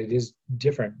 But it is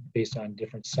different based on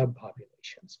different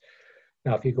subpopulations.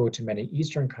 Now, if you go to many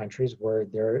Eastern countries where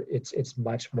it's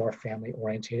much more family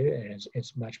oriented and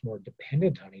it's much more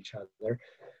dependent on each other,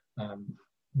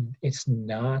 it's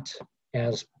not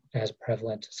as as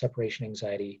prevalent separation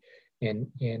anxiety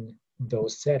in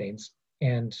those settings.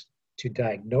 And to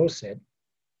diagnose it,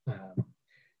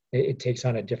 it takes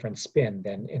on a different spin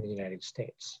than in the United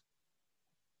States.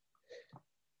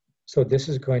 So this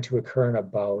is going to occur in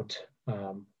about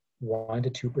 1 to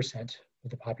 2% of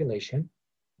the population,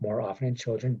 more often in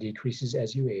children, decreases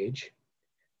as you age.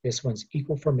 This one's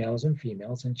equal for males and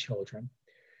females and children.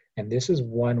 And this is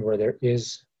one where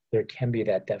there can be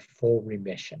that full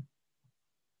remission.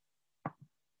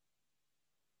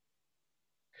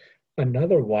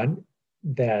 Another one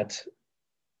that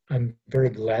I'm very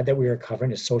glad that we are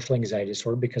covering is social anxiety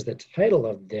disorder, because the title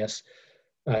of this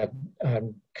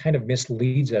kind of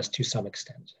misleads us to some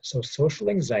extent. So social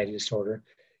anxiety disorder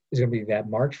is going to be that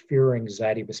marked fear or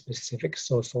anxiety with specific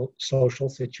social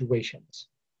situations.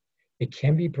 It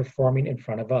can be performing in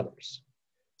front of others.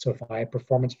 So if I have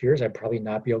performance fears, I'd probably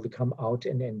not be able to come out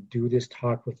and do this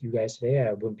talk with you guys today.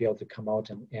 I wouldn't be able to come out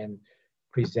and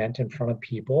present in front of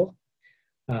people.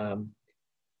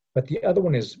 But the other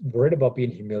one is worried about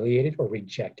being humiliated or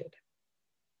rejected.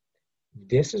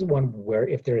 This is one where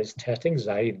if there is test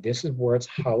anxiety, this is where it's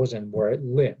housed and where it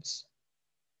lives.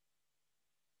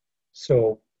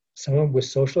 So someone with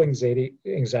social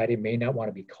anxiety may not want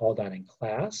to be called on in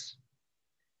class.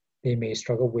 They may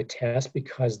struggle with tests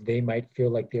because they might feel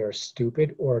like they are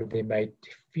stupid, or they might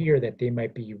fear that they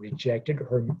might be rejected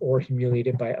or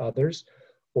humiliated by others.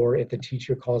 Or if the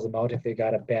teacher calls them out if they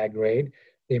got a bad grade,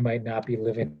 they might not be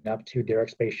living up to their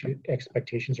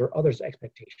expectations or others'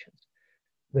 expectations.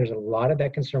 There's a lot of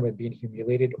that concern with being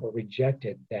humiliated or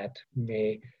rejected that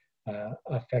may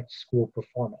affect school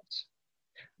performance.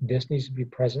 This needs to be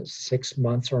present 6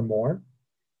 months or more.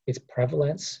 Its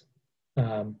prevalence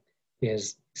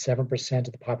is 7%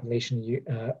 of the population,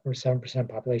 or 7% of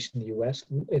the population in the US.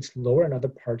 It's lower in other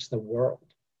parts of the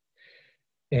world.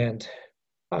 And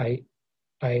I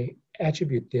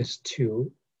attribute this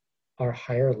to our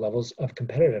higher levels of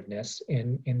competitiveness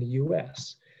in the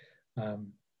US.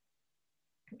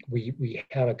 We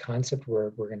have a concept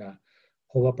where we're going to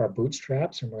pull up our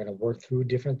bootstraps and we're going to work through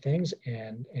different things,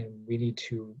 and we need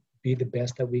to be the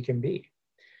best that we can be.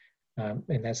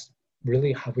 And that's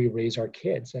really how we raise our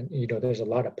kids. And there's a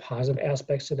lot of positive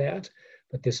aspects to that,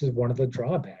 but this is one of the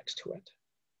drawbacks to it.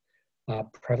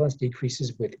 Prevalence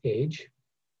decreases with age.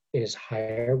 It is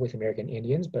higher with American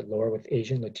Indians, but lower with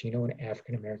Asian, Latino, and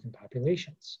African American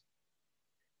populations.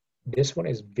 This one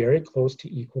is very close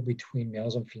to equal between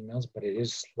males and females, but it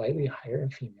is slightly higher in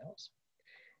females.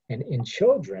 And in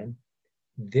children,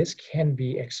 this can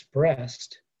be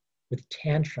expressed with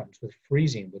tantrums, with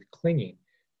freezing, with clinging,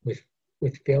 with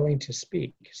failing to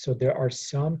speak. So there are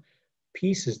some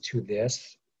pieces to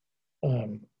this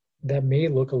that may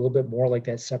look a little bit more like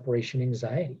that separation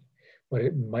anxiety, but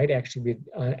it might actually be,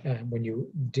 when you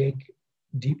dig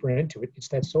deeper into it, it's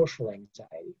that social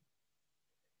anxiety.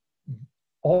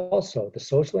 Also, the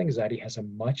social anxiety has a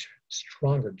much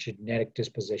stronger genetic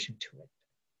disposition to it.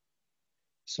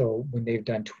 So when they've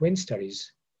done twin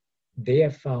studies, they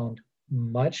have found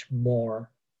much more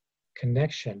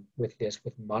connection with this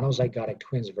with monozygotic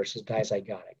twins versus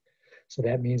dizygotic. So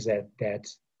that means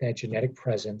that genetic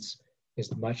presence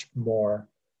is much more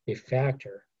a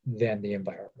factor than the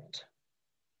environment.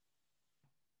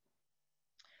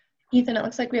 Ethan, it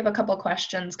looks like we have a couple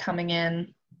questions coming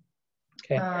in.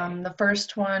 Okay. The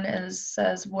first one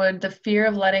says, would the fear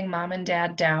of letting mom and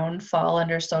dad down fall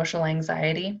under social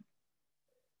anxiety?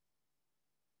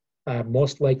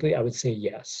 Most likely, I would say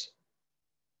yes.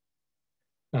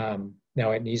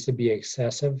 Now, it needs to be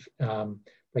excessive,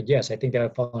 but yes, I think that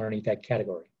would fall underneath that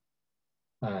category.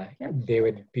 They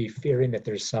would be fearing that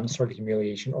there's some sort of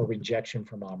humiliation or rejection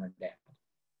from mom or dad.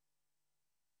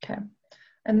 Okay.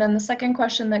 And then the second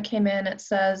question that came in, it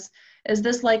says, is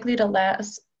this likely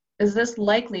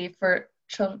for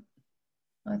children?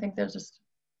 I think there's just,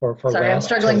 sorry, I'm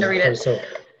struggling to read it. So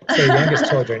youngest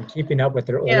children, keeping up with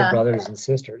their older brothers and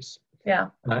sisters. Yeah.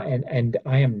 And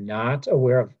I am not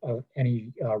aware of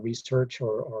any research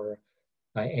or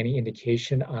any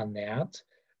indication on that.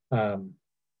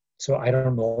 So I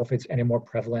don't know if it's any more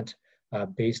prevalent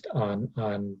based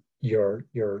on your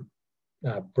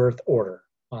birth order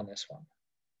on this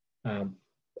one.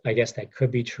 I guess that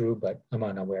could be true, but I'm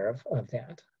unaware of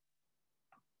that.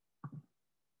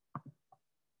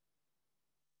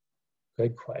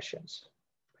 Good questions.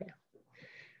 Okay.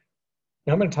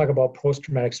 Now I'm going to talk about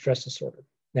post-traumatic stress disorder.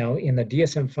 Now in the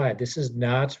DSM-5, this is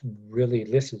not really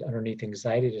listed underneath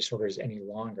anxiety disorders any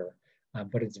longer,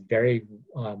 but it's very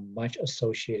much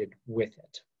associated with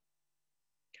it.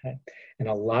 Okay, and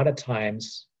a lot of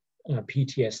times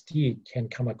PTSD can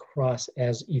come across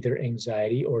as either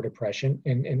anxiety or depression,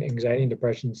 and anxiety and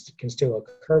depression can still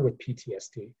occur with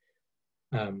PTSD,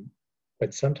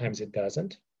 but sometimes it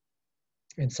doesn't.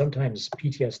 And sometimes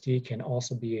PTSD can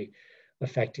also be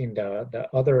affecting the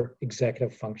other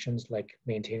executive functions like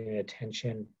maintaining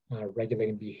attention,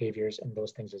 regulating behaviors, and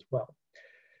those things as well.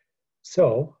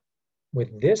 So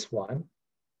with this one,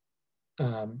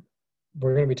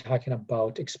 we're going to be talking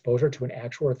about exposure to an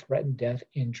actual or threatened death,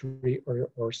 injury,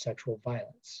 or sexual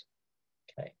violence.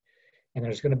 Okay, and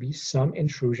there's going to be some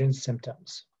intrusion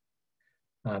symptoms,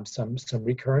 some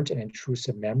recurrent and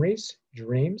intrusive memories,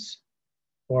 dreams,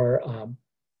 or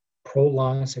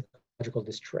prolonged psychological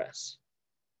distress.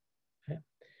 Okay.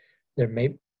 There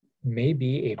may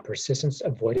be a persistent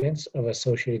avoidance of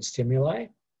associated stimuli.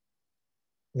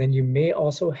 Then you may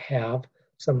also have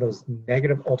some of those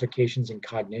negative altercations in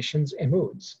cognitions and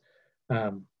moods.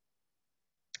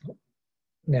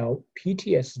 Now,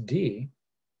 PTSD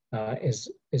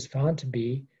is found to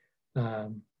be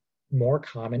more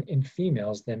common in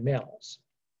females than males.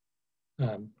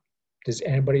 Does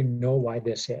anybody know why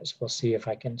this is? We'll see if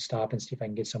I can stop and see if I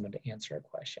can get someone to answer a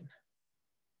question.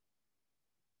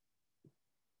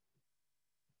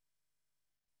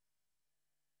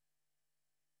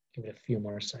 Give it a few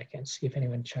more seconds, see if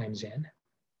anyone chimes in.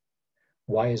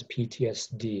 Why is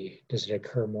PTSD, does it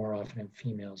occur more often in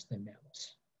females than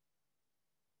males?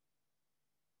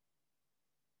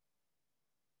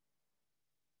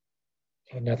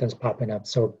 Okay, nothing's popping up.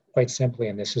 So quite simply,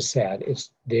 and this is sad,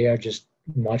 they are just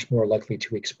much more likely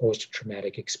to be exposed to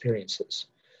traumatic experiences.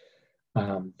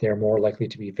 They're more likely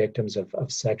to be victims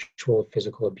of sexual,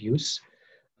 physical abuse.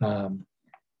 And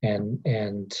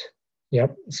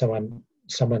yep, someone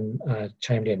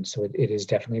chimed in, so it is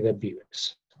definitely the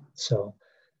abuse. So,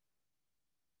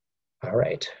 all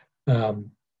right.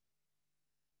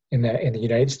 In the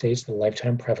United States, the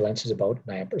lifetime prevalence is about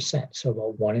 9%. So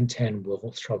about 1 in 10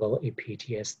 will struggle a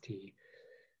PTSD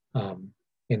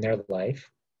in their life.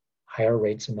 Higher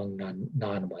rates among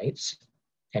non-whites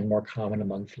and more common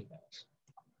among females.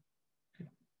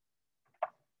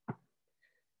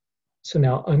 So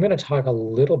now I'm going to talk a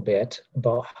little bit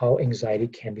about how anxiety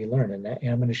can be learned, and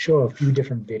I'm going to show a few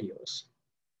different videos.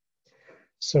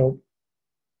 So,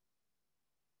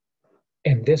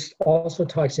 and this also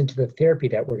talks into the therapy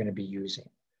that we're going to be using.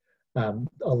 A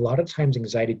lot of times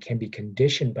anxiety can be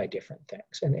conditioned by different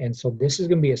things. And so this is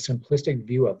going to be a simplistic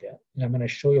view of it. And I'm going to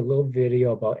show you a little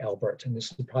video about Albert. And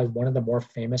this is probably one of the more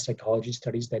famous psychology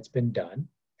studies that's been done.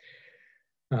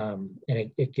 And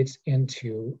it gets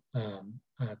into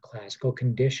classical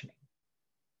conditioning.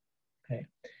 Okay.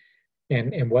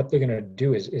 And what they're going to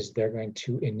do is they're going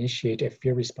to initiate a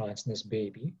fear response in this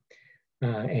baby.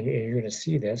 And you're going to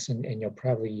see this, and you'll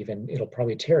probably it'll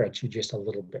probably tear at you just a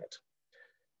little bit.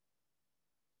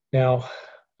 Now,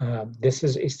 this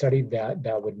is a study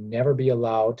that would never be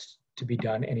allowed to be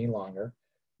done any longer.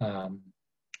 So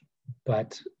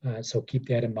keep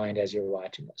that in mind as you're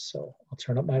watching this. So I'll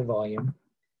turn up my volume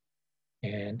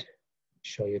and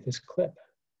show you this clip.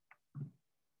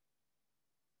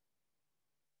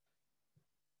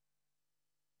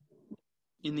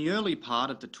 In the early part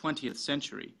of the 20th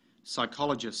century,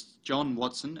 psychologists John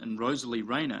Watson and Rosalie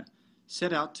Rayner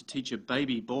set out to teach a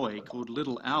baby boy called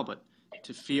Little Albert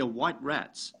to fear white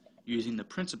rats using the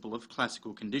principle of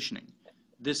classical conditioning.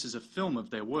 This is a film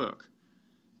of their work.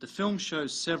 The film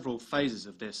shows several phases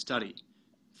of their study.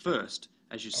 First,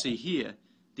 as you see here,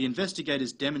 the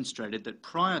investigators demonstrated that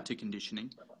prior to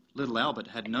conditioning, Little Albert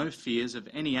had no fears of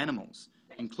any animals,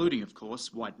 including, of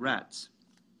course, white rats.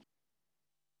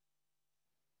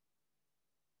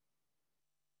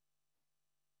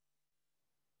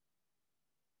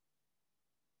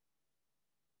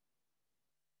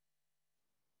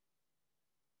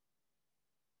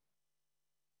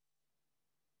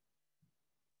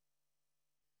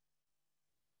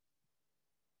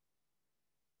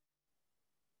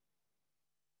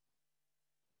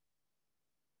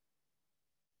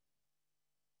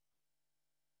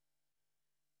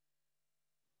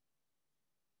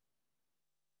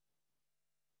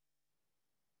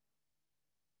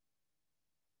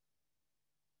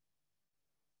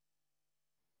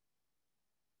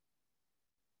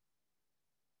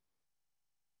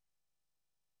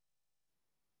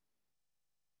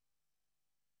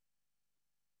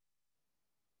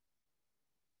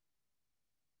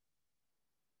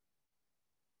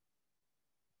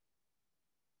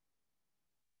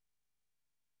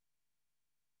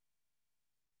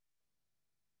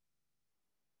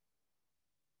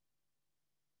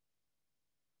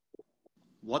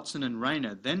 Watson and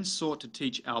Rayner then sought to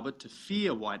teach Albert to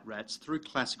fear white rats through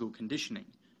classical conditioning.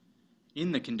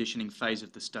 In the conditioning phase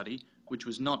of the study, which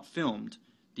was not filmed,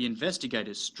 the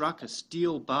investigators struck a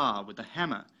steel bar with a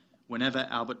hammer whenever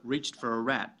Albert reached for a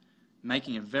rat,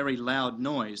 making a very loud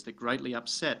noise that greatly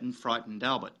upset and frightened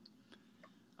Albert.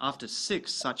 After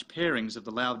 6 such pairings of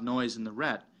the loud noise and the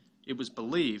rat, it was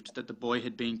believed that the boy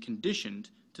had been conditioned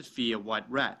to fear white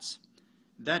rats.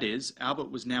 That is,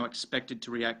 Albert was now expected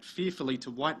to react fearfully to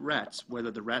white rats,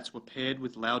 whether the rats were paired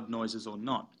with loud noises or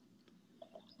not.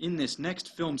 In this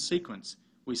next film sequence,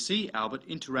 we see Albert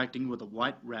interacting with a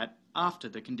white rat after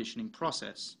the conditioning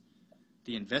process.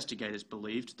 The investigators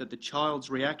believed that the child's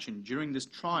reaction during this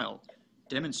trial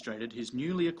demonstrated his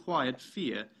newly acquired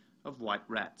fear of white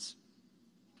rats.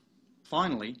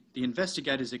 Finally, the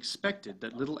investigators expected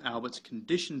that little Albert's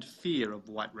conditioned fear of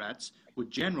white rats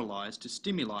would generalize to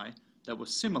stimuli that were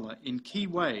similar in key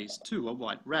ways to a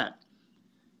white rat.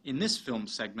 In this film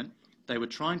segment, they were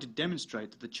trying to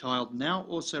demonstrate that the child now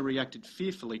also reacted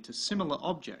fearfully to similar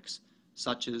objects,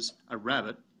 such as a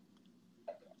rabbit,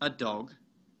 a dog,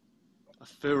 a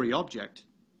furry object,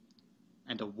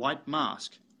 and a white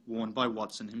mask worn by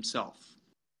Watson himself.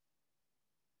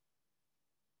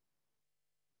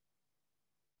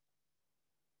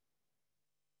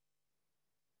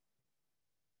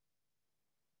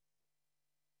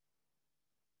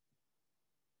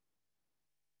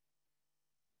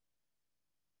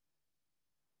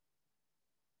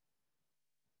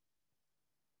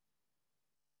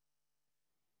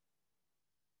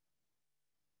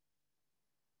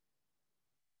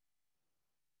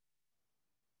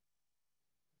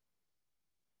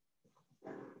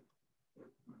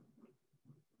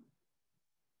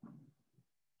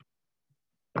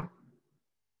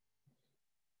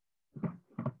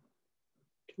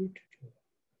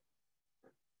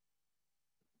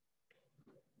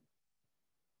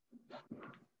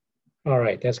 All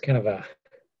right, that's kind of a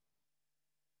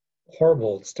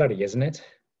horrible study, isn't it?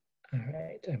 All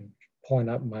right, I'm pulling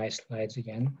up my slides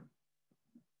again.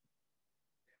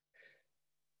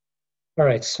 All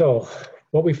right, so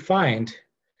what we find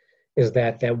is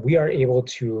that we are able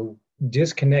to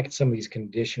disconnect some of these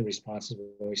conditioned responses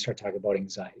when we start talking about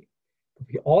anxiety. But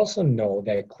we also know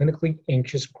that clinically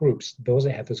anxious groups, those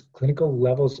that have those clinical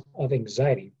levels of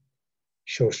anxiety,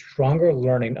 show stronger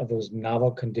learning of those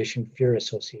novel conditioned fear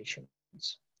associations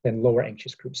than lower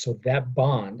anxious groups. So that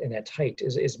bond and that tight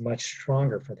is much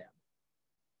stronger for them.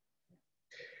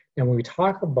 And when we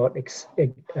talk about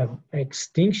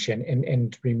extinction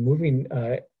and removing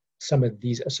some of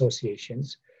these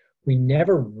associations, we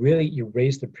never really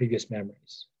erase the previous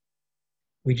memories.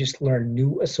 We just learn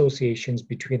new associations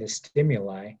between the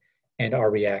stimuli and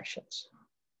our reactions.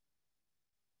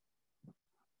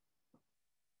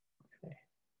 Okay.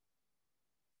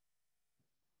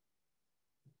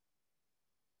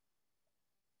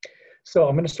 So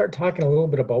I'm going to start talking a little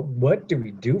bit about what do we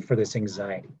do for this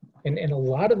anxiety. And a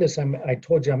lot of this, I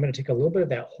told you, I'm going to take a little bit of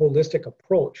that holistic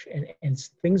approach and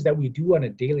things that we do on a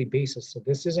daily basis. So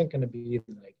this isn't going to be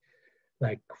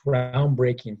like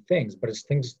groundbreaking things, but it's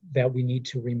things that we need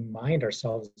to remind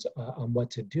ourselves on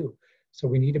what to do. So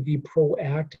we need to be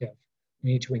proactive.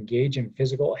 We need to engage in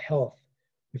physical health.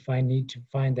 We need to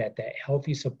find that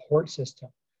healthy support system,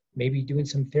 maybe doing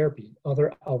some therapy,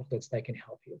 other outlets that can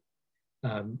help you.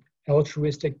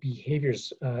 Altruistic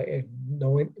behaviors,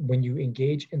 knowing when you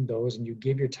engage in those and you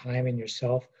give your time and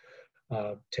yourself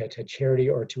to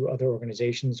charity or to other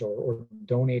organizations or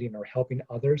donating or helping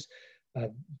others,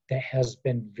 that has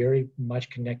been very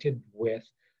much connected with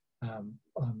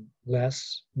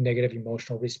less negative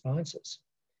emotional responses.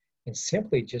 And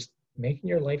simply just making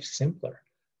your life simpler.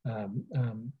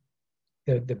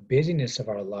 The busyness of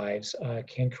our lives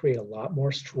can create a lot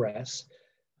more stress.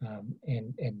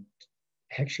 And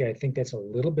actually, I think that's a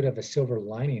little bit of a silver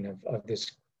lining of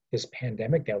this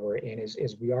pandemic that we're in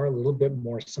is we are a little bit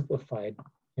more simplified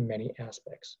in many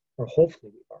aspects, or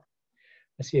hopefully we are.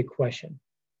 I see a question.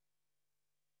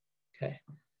 Okay.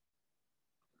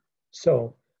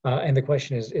 So, and the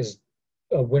question is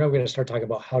when are we going to start talking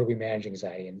about how do we manage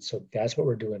anxiety? And so that's what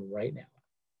we're doing right now.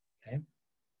 Okay.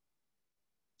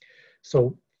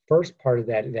 So first part of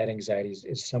that anxiety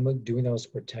is someone doing those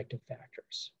protective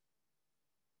factors.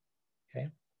 Okay.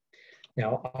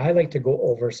 Now, I like to go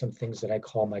over some things that I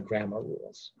call my grandma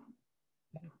rules.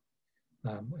 Okay.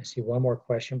 I see one more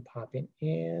question popping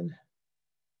in.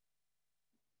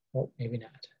 Oh, maybe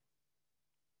not.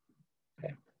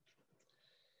 Okay.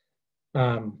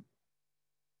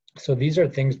 So these are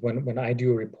things when I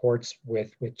do reports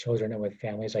with children and with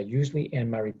families, I usually end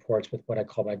my reports with what I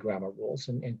call my grandma rules.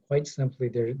 And quite simply,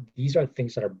 these are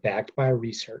things that are backed by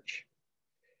research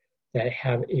that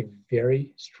have a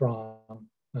very strong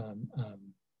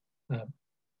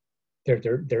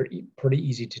they're pretty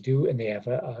easy to do, and they have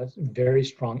a very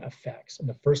strong effects. And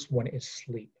the first one is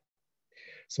sleep.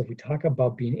 So if we talk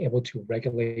about being able to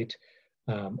regulate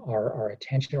our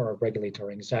attention or regulate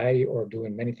our anxiety or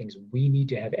doing many things, we need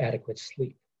to have adequate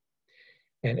sleep.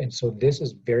 And so this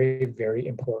is very, very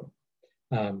important.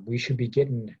 We should be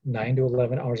getting 9 to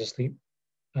 11 hours of sleep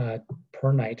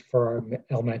per night for our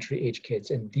elementary age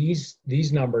kids. And these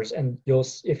numbers, and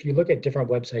if you look at different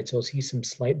websites, you'll see some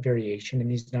slight variation in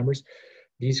these numbers.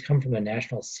 These come from the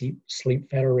National Sleep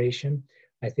Federation.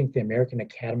 I think the American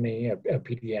Academy of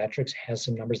Pediatrics has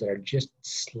some numbers that are just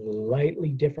slightly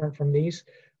different from these,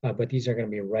 but these are going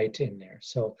to be right in there.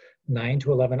 So 9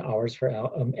 to 11 hours for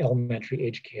elementary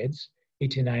age kids,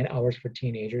 8 to 9 hours for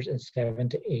teenagers, and 7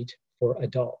 to 8 for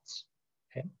adults.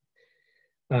 Okay.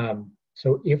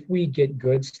 So if we get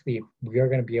good sleep, we are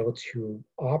going to be able to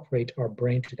operate our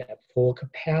brain to that full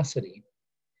capacity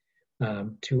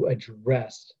to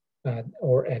address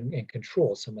and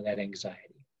control some of that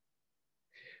anxiety.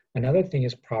 Another thing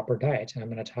is proper diet, and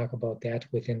I'm going to talk about that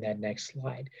within that next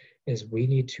slide, is we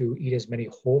need to eat as many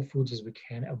whole foods as we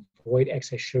can, avoid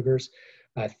excess sugars,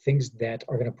 things that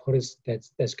are going to put us,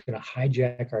 that's going to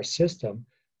hijack our system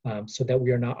so that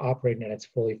we are not operating at its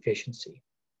full efficiency.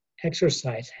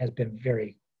 Exercise has been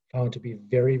found to be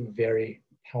very, very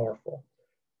powerful.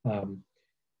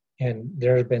 And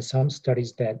there have been some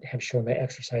studies that have shown that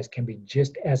exercise can be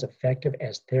just as effective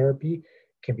as therapy,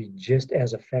 can be just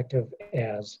as effective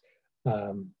as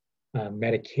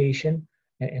medication,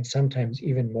 and sometimes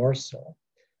even more so.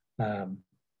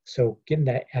 So getting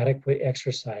that adequate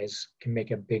exercise can make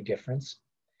a big difference.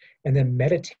 And then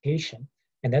meditation,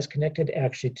 and that's connected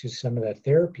actually to some of the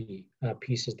therapy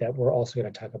pieces that we're also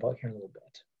going to talk about here in a little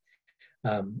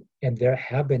bit. And there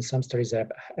have been some studies that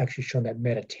have actually shown that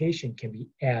meditation can be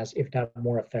as, if not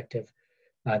more effective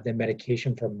than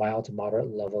medication for mild to moderate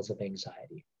levels of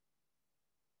anxiety.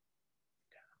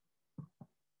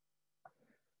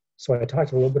 So I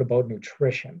talked a little bit about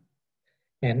nutrition,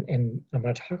 and I'm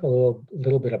going to talk a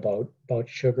little bit about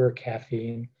sugar,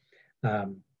 caffeine.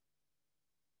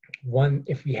 One,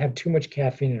 if we have too much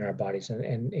caffeine in our bodies,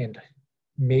 and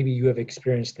maybe you have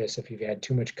experienced this if you've had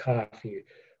too much coffee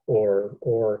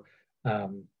or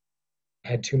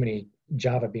had too many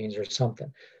Java beans or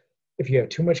something. If you have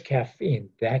too much caffeine,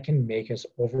 that can make us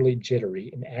overly jittery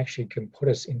and actually can put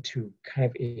us into kind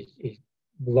of a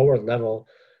lower level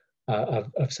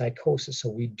of psychosis. So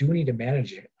we do need to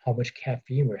manage how much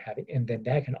caffeine we're having, and then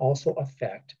that can also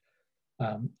affect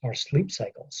our sleep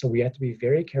cycle. So we have to be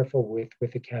very careful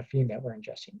with the caffeine that we're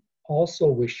ingesting. Also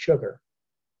with sugar.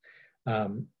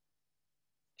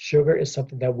 Sugar is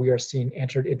something that we are seeing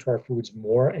entered into our foods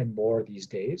more and more these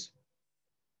days.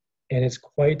 And it's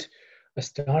quite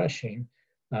astonishing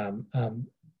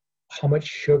how much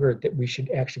sugar that we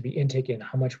should actually be intaking and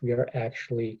how much we are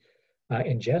actually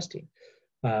ingesting.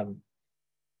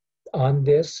 On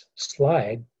this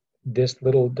slide, this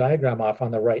little diagram off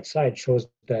on the right side shows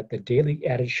that the daily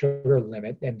added sugar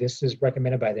limit, and this is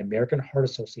recommended by the American Heart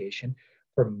Association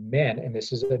for men, and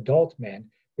this is adult men,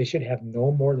 they should have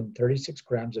no more than 36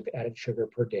 grams of added sugar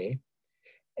per day.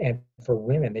 And for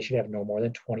women, they should have no more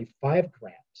than 25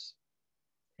 grams.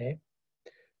 Okay?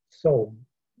 So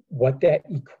what that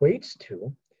equates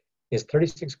to is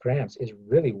 36 grams is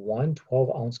really one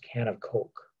 12-ounce can of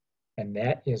Coke, and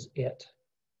that is it.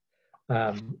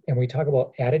 And we talk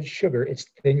about added sugar, it's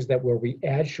things that where we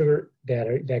add sugar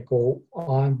that go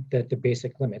on the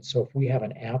basic limit. So if we have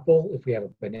an apple, if we have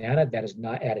a banana, that is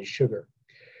not added sugar.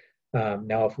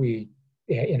 Now, if we,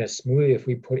 in a smoothie, if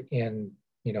we put in,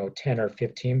 10 or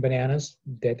 15 bananas,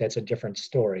 that's a different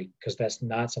story because that's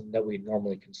not something that we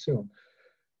normally consume.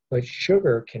 But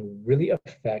sugar can really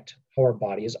affect how our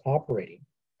body is operating.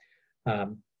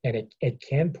 And it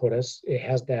can put us, it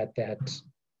has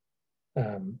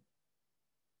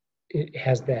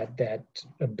that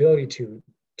ability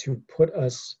to put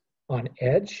us on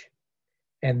edge,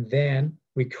 and then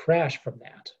we crash from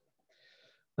that.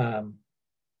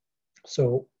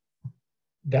 So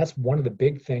that's one of the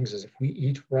big things is if we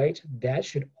eat right, that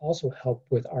should also help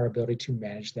with our ability to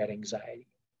manage that anxiety.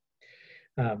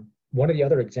 One of the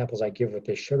other examples I give with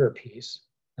this sugar piece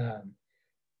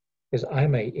is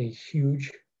I'm a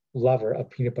huge lover of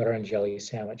peanut butter and jelly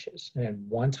sandwiches. And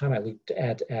one time I looked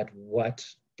at what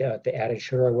the added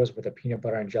sugar was with a peanut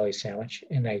butter and jelly sandwich,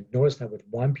 and I noticed that with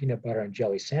one peanut butter and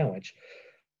jelly sandwich,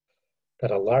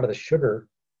 that a lot of the sugar,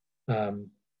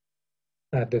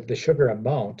 the sugar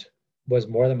amount was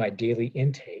more than my daily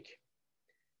intake.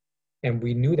 And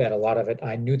we knew that a lot of it,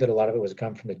 I knew that a lot of it was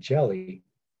come from the jelly,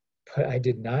 but I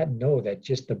did not know that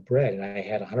just the bread, and I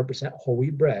had 100% whole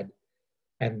wheat bread,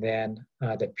 And then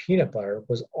the peanut butter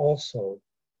was also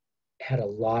had a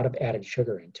lot of added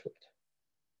sugar into it.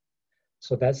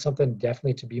 So that's something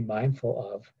definitely to be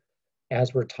mindful of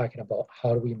as we're talking about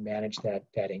how do we manage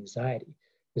that anxiety.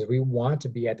 Is we want to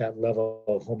be at that level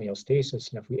of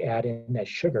homeostasis, and if we add in that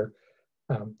sugar,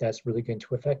 that's really going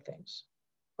to affect things.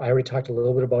 I already talked a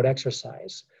little bit about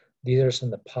exercise. These are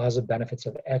some of the positive benefits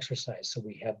of exercise. So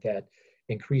we have that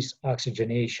increased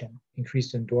oxygenation,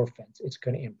 increased endorphins. It's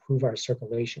going to improve our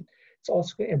circulation. It's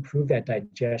also going to improve that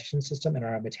digestion system and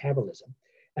our metabolism.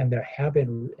 And there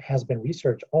has been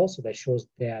research also that shows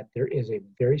that there is a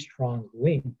very strong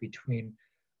link between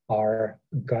our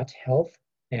gut health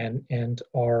and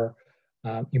our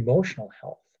emotional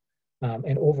health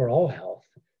and overall health.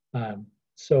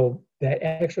 So that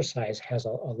exercise has a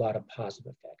lot of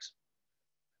positive effects.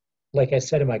 Like I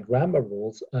said in my grandma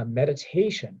rules,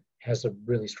 meditation has a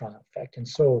really strong effect. And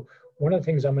so one of the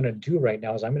things I'm going to do right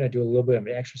now is I'm going to do a little bit of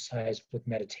an exercise with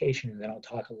meditation, and then I'll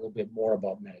talk a little bit more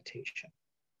about meditation.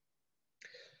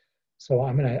 So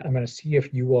I'm going to see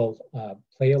if you will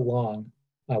play along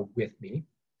with me.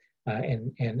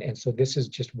 And so this is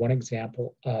just one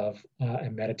example of a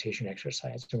meditation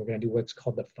exercise. And we're going to do what's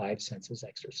called the 5 senses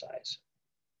exercise.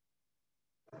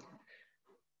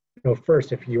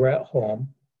 First, if you're at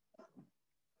home,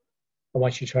 I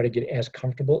want you to try to get as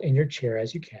comfortable in your chair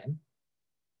as you can.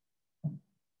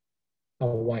 I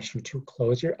want you to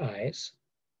close your eyes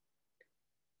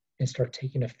and start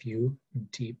taking a few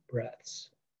deep breaths.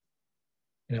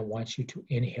 And I want you to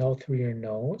inhale through your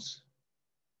nose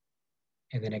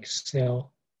and then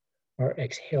exhale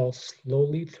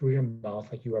slowly through your mouth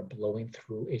like you are blowing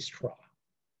through a straw.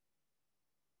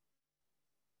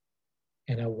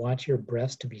 And I want your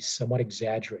breaths to be somewhat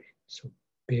exaggerated. So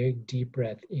big, deep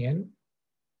breath in.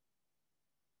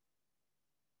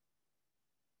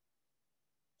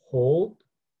 Hold.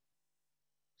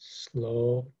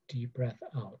 Slow, deep breath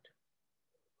out.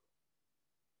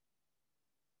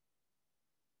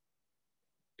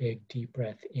 Big, deep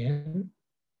breath in.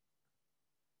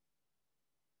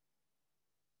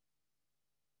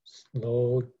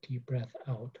 Slow, deep breath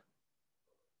out.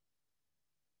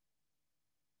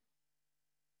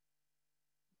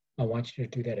 I want you to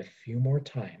do that a few more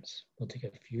times. It'll take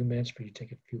a few minutes for you to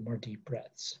take a few more deep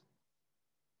breaths.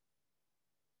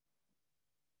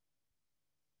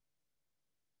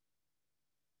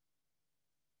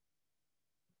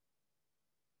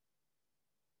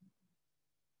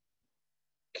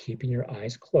 Keeping your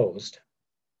eyes closed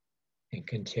and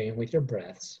continuing with your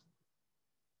breaths,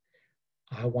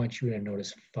 I want you to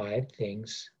notice 5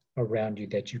 things around you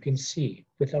that you can see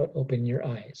without opening your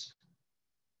eyes.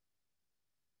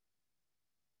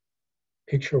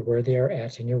 Picture where they are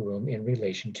at in your room in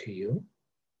relation to you.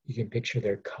 You can picture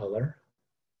their color,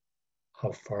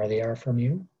 how far they are from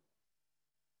you.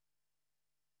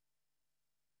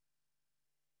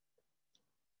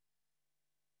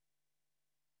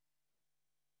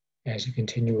 As you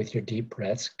continue with your deep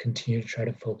breaths, continue to try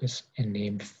to focus and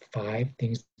name 5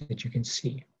 things that you can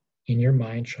see. In your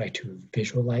mind, try to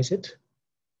visualize it.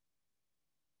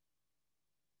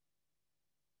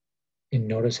 And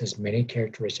notice as many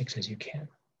characteristics as you can.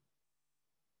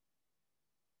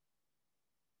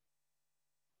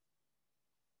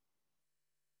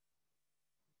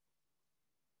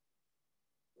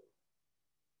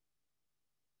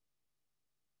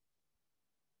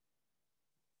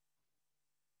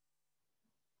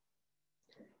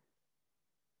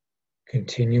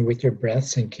 Continue with your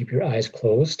breaths and keep your eyes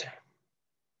closed.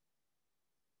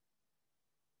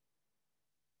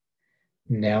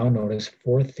 Now notice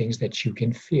 4 things that you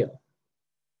can feel.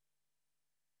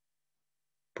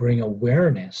 Bring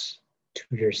awareness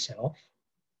to yourself.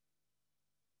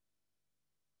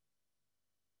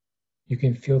 You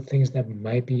can feel things that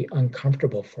might be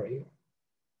uncomfortable for you.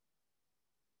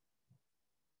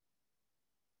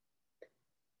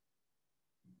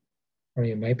 Or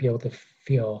you might be able to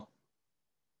feel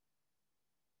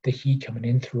the heat coming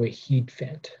in through a heat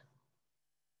vent.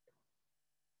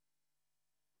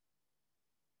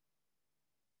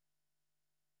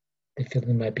 The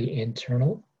feeling might be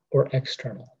internal or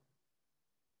external.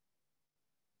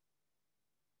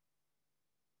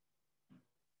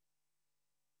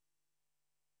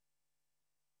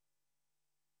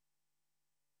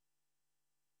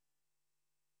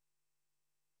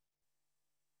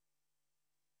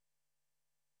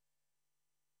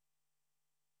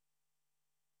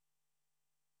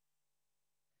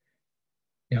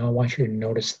 Now I want you to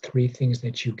notice 3 things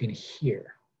that you can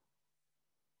hear.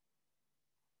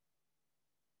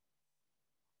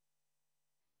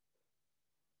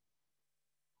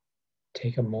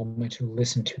 Take a moment to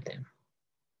listen to them.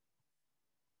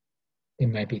 It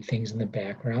might be things in the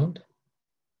background.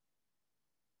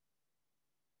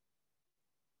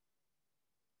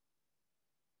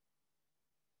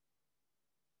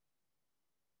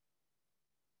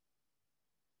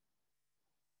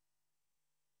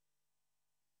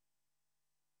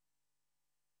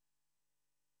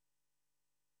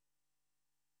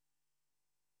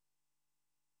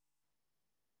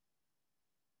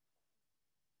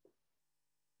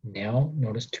 Now,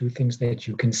 notice two things that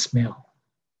you can smell.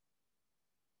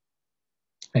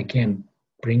 Again,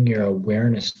 bring your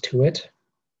awareness to it.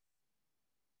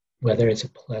 Whether it's a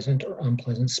pleasant or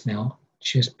unpleasant smell,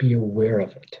 just be aware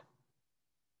of it.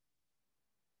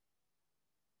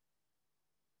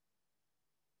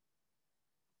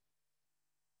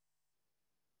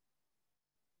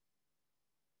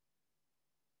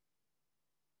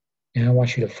 Now I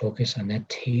want you to focus on that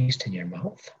taste in your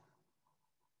mouth.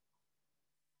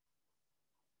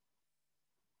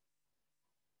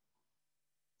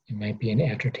 It might be an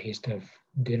aftertaste of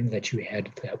dinner that you had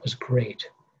that was great,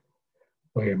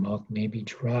 or your mouth may be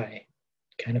dry.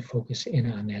 Kind of focus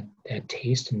in on that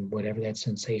taste and whatever that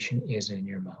sensation is in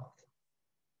your mouth.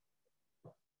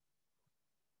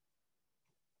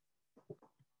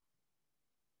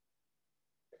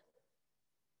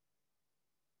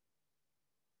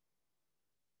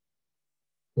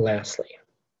 Lastly,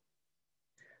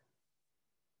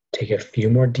 take a few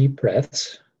more deep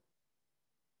breaths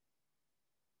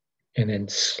and then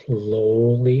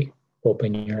slowly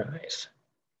open your eyes.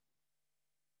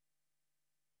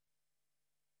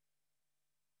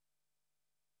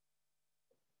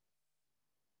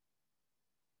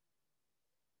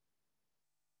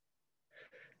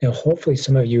 Now, hopefully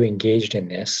some of you engaged in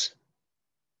this,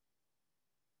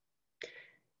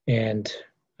 and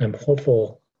I'm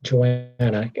hopeful,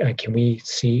 Joanna, can we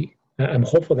see? I'm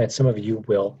hopeful that some of you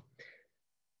will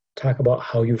talk about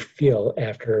how you feel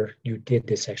after you did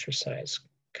this exercise.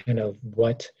 Kind of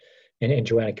what, and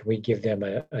Joanna, can we give them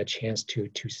a chance to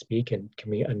speak, and can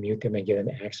we unmute them and give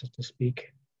them access to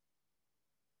speak?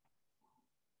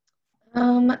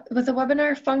 With the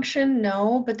webinar function,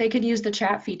 no, but they could use the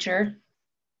chat feature.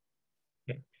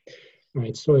 Okay. All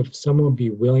right, so if someone would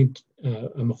be willing,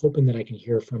 I'm hoping that I can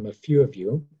hear from a few of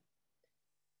you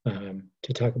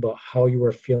to talk about how you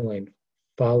are feeling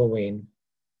following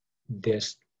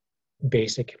this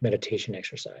basic meditation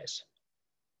exercise.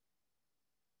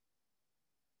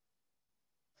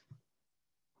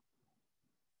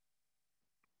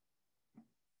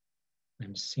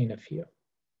 I'm seeing a few.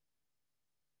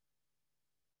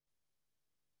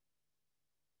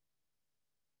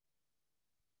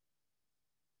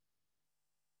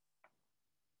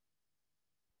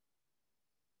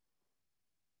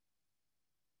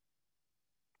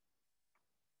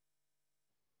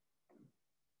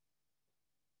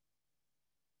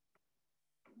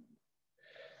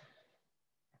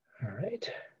 All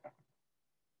right.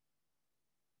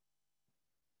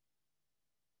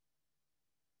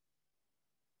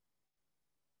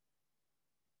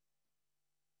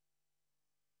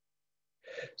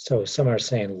 So some are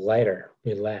saying lighter,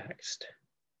 relaxed,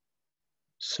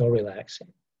 so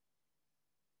relaxing.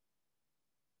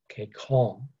 Okay,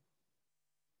 calm.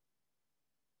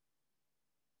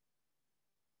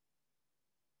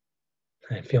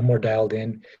 I feel more dialed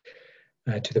in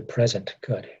to the present.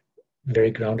 Good.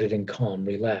 Very grounded and calm,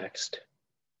 relaxed.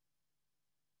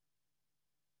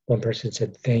 One person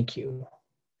said, thank you.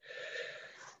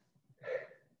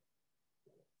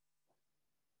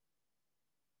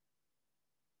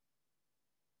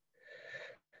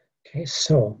 Okay,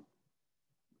 so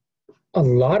a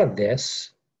lot of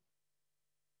this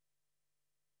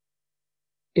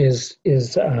is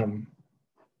if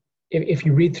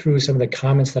you read through some of the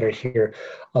comments that are here,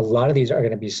 a lot of these are going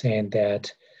to be saying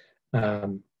that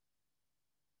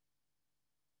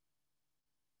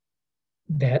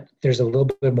that there's a little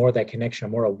bit more of that connection.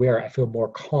 I'm more aware. I feel more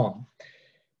calm.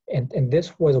 And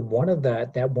this was one of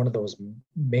those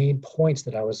main points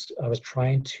that I was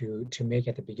trying to make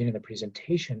at the beginning of the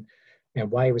presentation,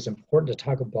 and why it was important to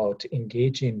talk about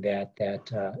engaging that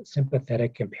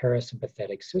sympathetic and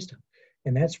parasympathetic system.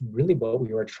 And that's really what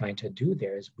we were trying to do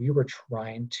there, is we were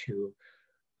trying to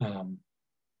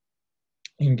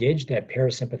engage that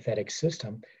parasympathetic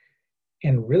system.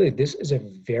 And really, this is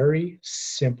a very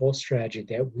simple strategy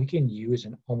that we can use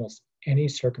in almost any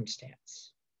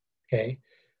circumstance, okay?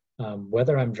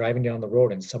 Whether I'm driving down the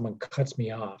road and someone cuts me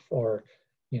off, or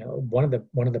one of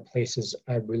the places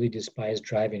I really despise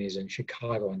driving is in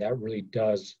Chicago, and that really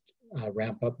does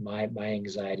ramp up my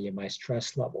anxiety and my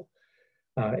stress level.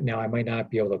 Now I might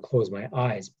not be able to close my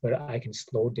eyes, but I can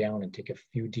slow down and take a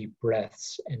few deep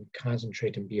breaths and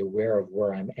concentrate and be aware of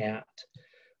where I'm at.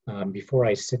 Before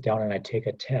I sit down and I take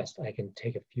a test, I can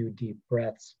take a few deep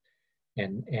breaths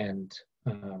and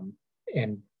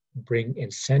bring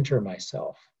and center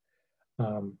myself.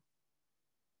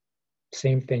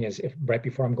 Same thing as if right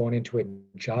before I'm going into a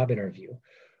job interview,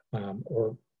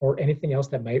 or anything else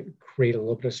that might create a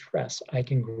little bit of stress, I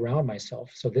can ground myself.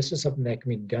 So this is something that can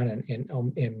be done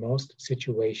in most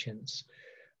situations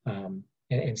and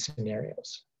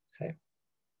scenarios. Okay.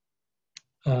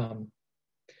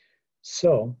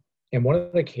 So, and one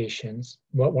of the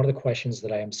questions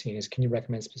that I am seeing is, can you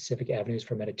recommend specific avenues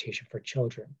for meditation for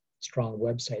children? Strong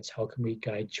websites. How can we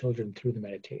guide children through the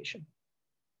meditation?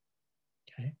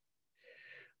 Okay.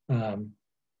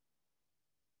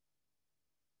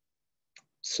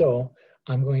 So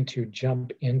I'm going to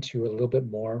jump into a little bit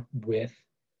more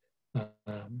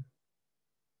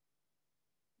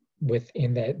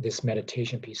within this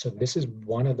meditation piece. So this is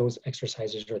one of those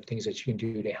exercises or things that you can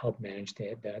do to help manage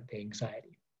the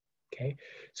anxiety. Okay,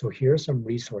 so here are some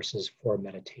resources for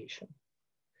meditation.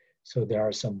 So there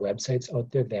are some websites out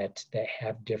there that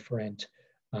have different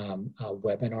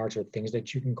webinars or things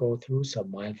that you can go through. So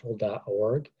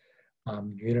mindful.org.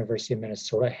 University of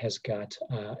Minnesota has got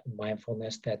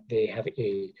mindfulness that they have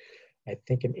I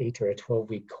think an 8 or a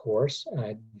 12-week course.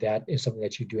 That is something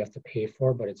that you do have to pay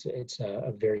for, but it's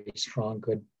a very strong,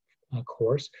 good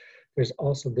course. There's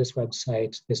also this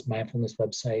website, this mindfulness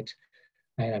website,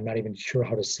 and I'm not even sure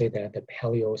how to say that, the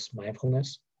Peleos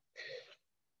Mindfulness.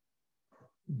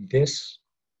 This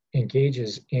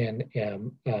engages in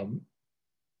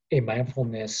a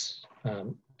mindfulness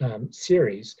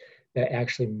series that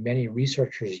actually many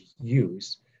researchers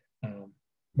use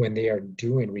when they are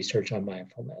doing research on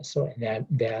mindfulness. So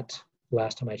that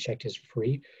last time I checked is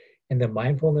free. And the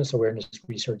Mindfulness Awareness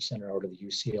Research Center out of the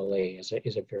UCLA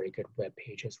is a very good web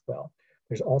page as well.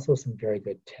 There's also some very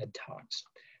good TED Talks.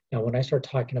 Now, when I start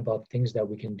talking about things that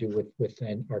we can do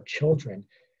within our children,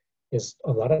 is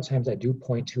a lot of times I do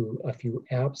point to a few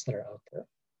apps that are out there.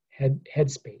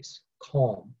 Headspace,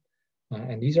 Calm,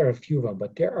 and these are a few of them,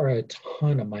 but there are a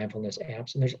ton of mindfulness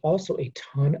apps, and there's also a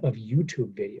ton of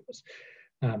YouTube videos.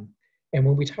 And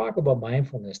when we talk about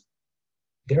mindfulness,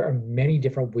 there are many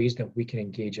different ways that we can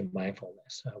engage in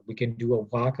mindfulness. We can do a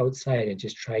walk outside and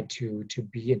just try to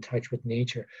be in touch with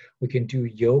nature. We can do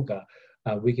yoga.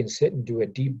 We can sit and do a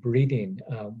deep breathing.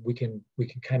 We can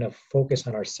kind of focus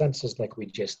on our senses like we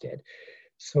just did.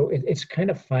 So it's kind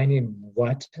of finding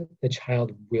what the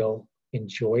child will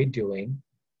enjoy doing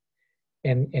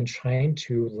and trying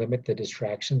to limit the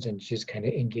distractions and just kind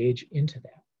of engage into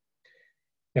that.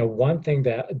 Now, one thing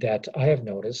that I have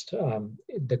noticed,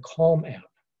 the Calm app.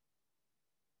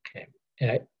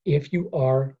 Okay, if you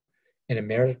are an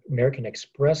American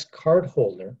Express card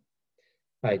holder,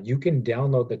 you can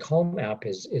download the Calm app.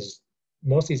 Most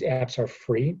of these apps are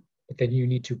free, but then you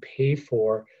need to pay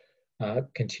for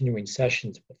continuing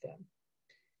sessions with them.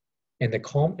 And the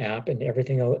Calm app and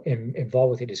everything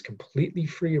involved with it is completely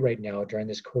free right now during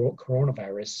this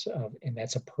coronavirus, and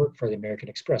that's a perk for the American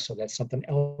Express. So that's something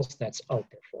else that's out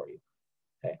there for you.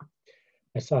 Okay.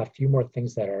 I saw a few more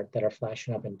things that are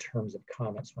flashing up in terms of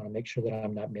comments. I want to make sure that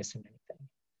I'm not missing anything.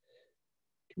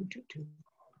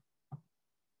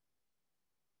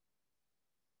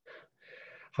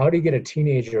 How do you get a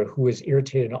teenager who is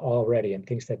irritated already and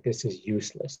thinks that this is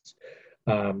useless?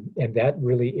 And that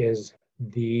really is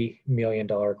the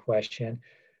million-dollar question.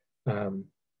 And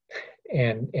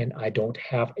I don't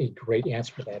have a great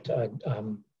answer for that.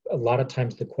 A lot of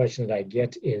times the question that I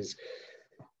get is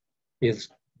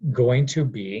going to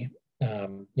be,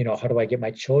 how do I get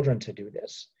my children to do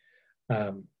this?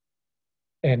 And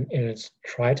it's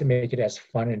try to make it as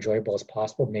fun and enjoyable as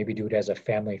possible, maybe do it as a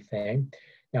family thing.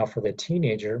 Now for the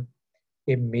teenager,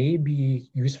 it may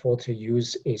be useful to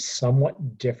use a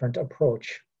somewhat different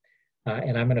approach.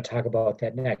 And I'm going to talk about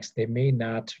that next. They may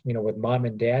not, with mom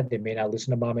and dad, they may not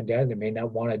listen to mom and dad. They may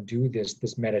not want to do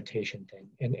this meditation thing.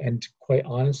 And quite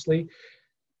honestly,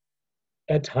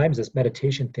 at times this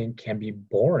meditation thing can be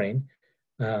boring.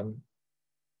 And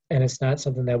it's not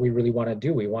something that we really want to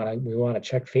do. We want to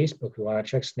check Facebook. We want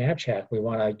to check Snapchat. We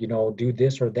want to, do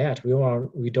this or that.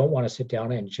 We don't want to sit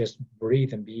down and just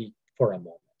breathe and be for a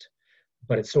moment.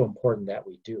 But it's so important that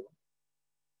we do.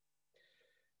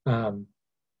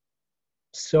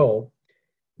 So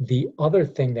the other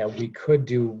thing that we could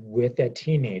do with that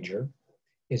teenager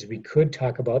is we could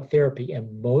talk about therapy,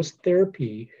 and most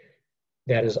therapy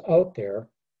that is out there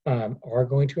are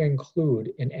going to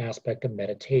include an aspect of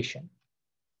meditation.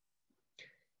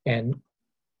 And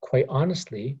quite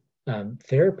honestly,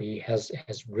 therapy has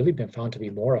really been found to be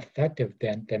more effective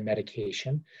than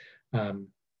medication. And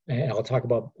I'll talk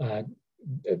about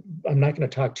I'm not going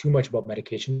to talk too much about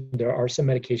medication. There are some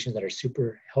medications that are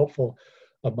super helpful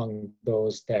among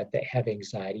those that have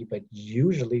anxiety, but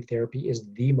usually therapy is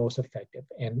the most effective.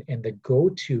 And the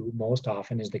go-to most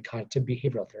often is the cognitive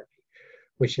behavioral therapy,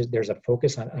 which is there's a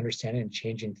focus on understanding and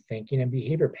changing thinking and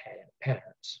behavior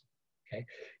patterns. Okay,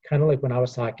 kind of like when I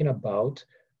was talking about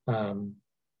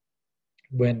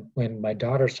when my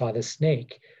daughter saw the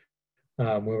snake,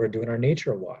 when we were doing our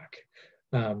nature walk.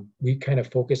 We kind of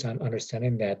focus on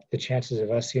understanding that the chances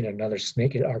of us seeing another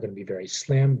snake are going to be very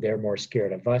slim. They're more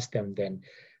scared of us than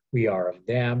we are of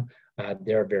them.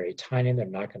 They're very tiny. They're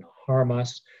not going to harm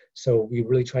us. So we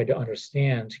really tried to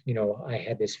understand, I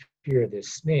had this fear of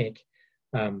this snake,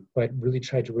 but really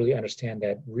tried to really understand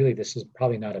that really this is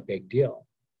probably not a big deal.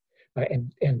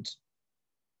 And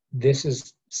this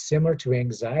is similar to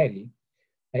anxiety,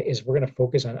 is we're going to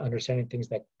focus on understanding things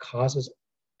that cause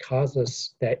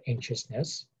us that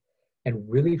anxiousness and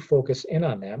really focus in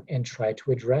on them and try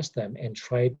to address them and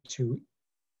try to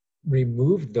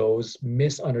remove those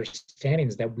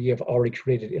misunderstandings that we have already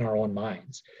created in our own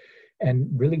minds. And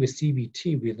really with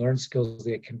CBT, we learn skills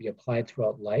that can be applied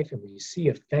throughout life, and we see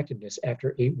effectiveness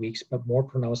after 8 weeks, but more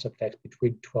pronounced effects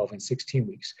between 12 and 16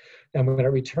 weeks. Now I'm going to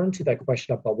return to that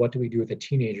question about what do we do with the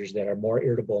teenagers that are more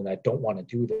irritable and that don't want to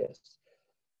do this.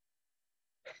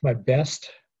 My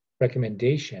best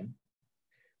recommendation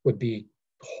would be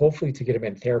hopefully to get them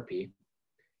in therapy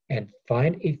and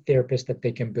find a therapist that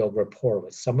they can build rapport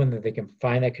with, someone that they can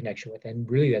find that connection with. And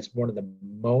really that's one of the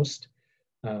most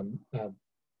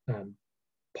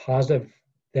positive,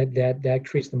 that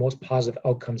creates the most positive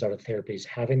outcomes out of therapy, is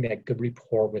having that good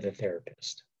rapport with a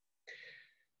therapist.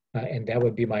 And that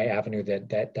would be my avenue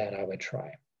that I would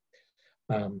try.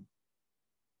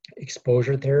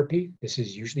 Exposure therapy, this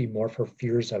is usually more for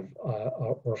fears of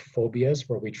or phobias,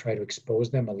 where we try to expose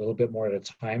them a little bit more at a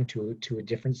time to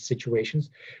different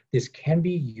situations. This can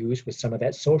be used with some of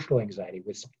that social anxiety,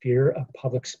 with fear of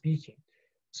public speaking.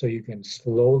 So you can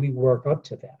slowly work up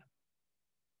to that.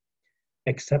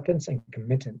 Acceptance and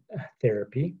commitment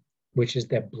therapy, which is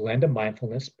that blend of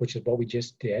mindfulness, which is what we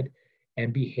just did,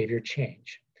 and behavior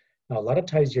change. Now, a lot of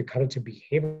times your cognitive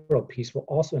behavioral piece will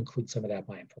also include some of that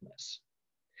mindfulness.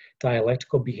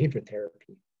 Dialectical behavior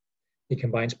therapy. It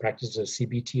combines practices of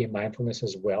CBT and mindfulness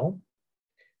as well,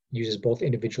 uses both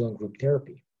individual and group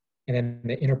therapy, and then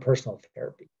the interpersonal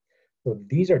therapy. So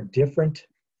these are different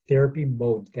therapy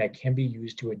modes that can be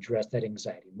used to address that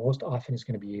anxiety. Most often it's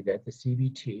going to be the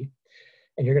CBT,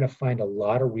 and you're going to find a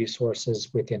lot of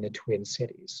resources within the Twin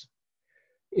Cities.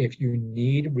 If you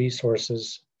need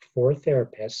resources for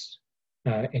therapists,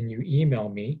 and you email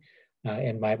me,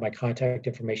 and my contact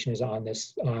information is on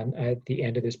at the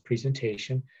end of this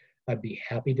presentation, I'd be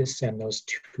happy to send those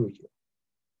to you.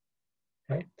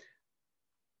 Okay.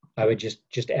 I would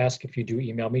just ask, if you do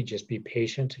email me, just be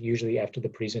patient. Usually after the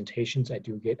presentations, I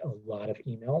do get a lot of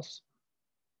emails.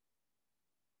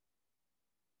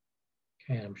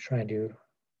 Okay,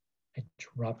 I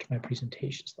dropped my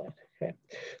presentation slide. Okay,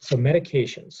 so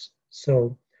medications.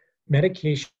 So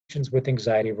medications with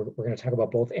anxiety, we're going to talk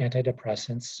about both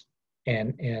antidepressants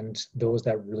and those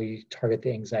that really target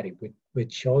the anxiety. With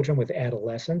children, with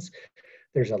adolescents,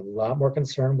 there's a lot more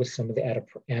concern with some of the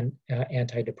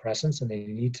antidepressants, and they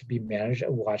need to be managed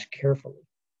and watched carefully.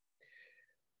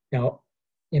 Now,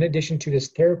 in addition to this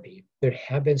therapy, there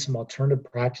have been some alternative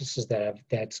practices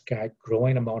that's got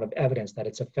growing amount of evidence that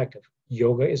it's effective.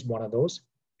 Yoga is one of those.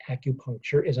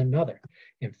 Acupuncture is another.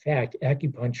 In fact,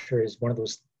 acupuncture is one of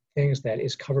those things that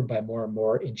is covered by more and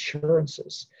more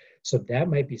insurances. So that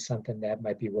might be something that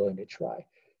might be willing to try.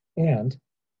 And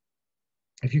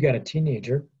if you got a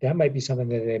teenager, that might be something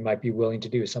that they might be willing to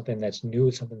do, something that's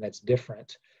new, something that's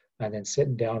different, and then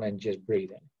sitting down and just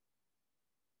breathing.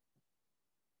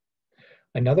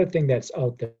 Another thing that's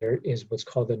out there is what's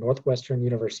called the Northwestern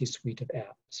University Suite of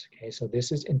Apps. Okay, so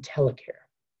this is IntelliCare.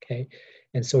 Okay,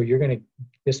 and so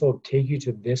this will take you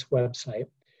to this website.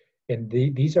 And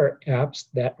these are apps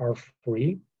that are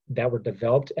free, that were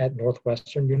developed at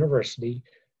Northwestern University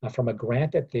from a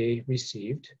grant that they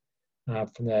received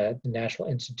from the National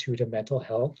Institute of Mental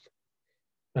Health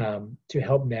to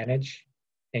help manage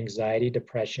anxiety,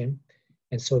 depression.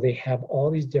 And so they have all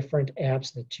these different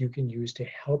apps that you can use to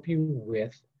help you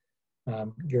with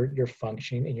your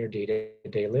functioning in your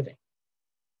day-to-day living.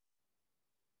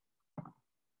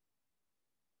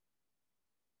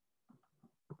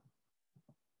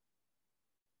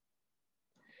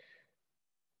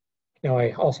 Now,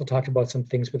 I also talked about some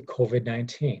things with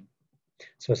COVID-19.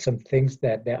 So some things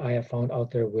that I have found out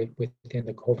there within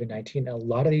the COVID-19, a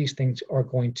lot of these things are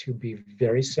going to be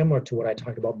very similar to what I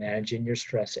talked about managing your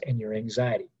stress and your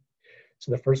anxiety.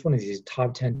 So the first one is these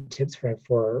top 10 tips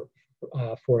for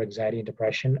anxiety and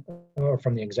depression, or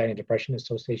from the Anxiety and Depression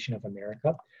Association of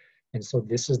America. And so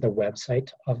this is the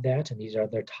website of that, and these are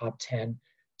their top 10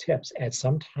 tips. And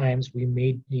sometimes we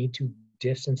may need to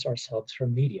distance ourselves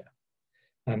from media.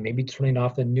 Maybe turning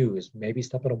off the news, maybe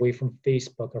stepping away from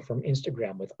Facebook or from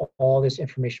Instagram with all this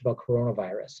information about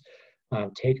coronavirus.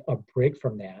 Take a break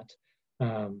from that.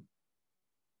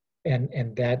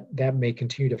 And that may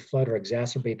continue to flood or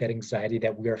exacerbate that anxiety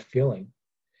that we are feeling.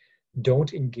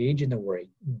 Don't engage in the worry.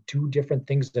 Do different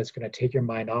things that's going to take your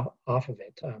mind off of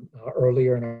it.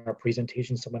 Earlier in our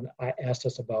presentation, someone asked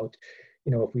us about,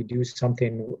 if we do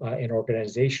something an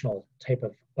organizational type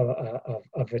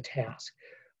of a task,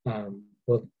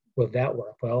 will that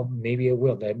work? Well, maybe it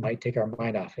will. That might take our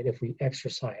mind off it. If we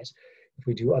exercise, if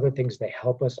we do other things that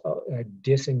help us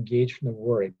disengage from the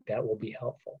worry, that will be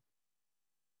helpful.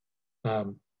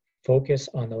 Focus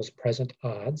on those present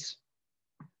odds.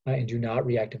 And do not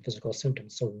react to physical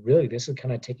symptoms. So really, this is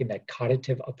kind of taking that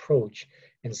cognitive approach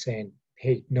and saying,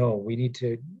 hey, no,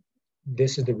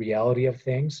 this is the reality of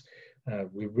things.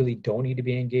 We really don't need to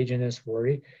be engaged in this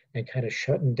worry, and kind of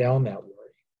shutting down that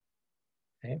worry.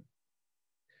 Okay?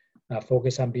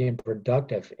 Focus on being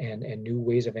productive and new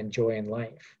ways of enjoying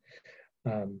life.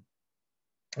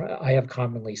 I have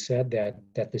commonly said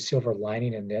that the silver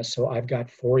lining in this, so I've got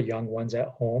 4 young ones at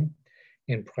home.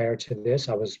 And prior to this,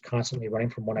 I was constantly running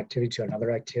from one activity to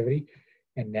another activity.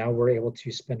 And now we're able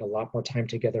to spend a lot more time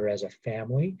together as a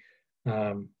family.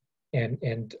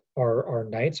 And our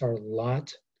nights are a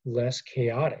lot less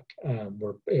chaotic.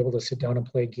 We're able to sit down and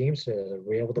play games together.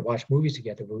 We're able to watch movies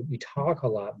together. We talk a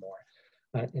lot more.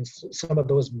 And some of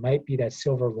those might be that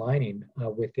silver lining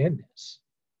within this.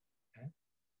 Okay?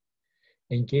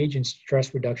 Engage in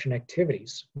stress reduction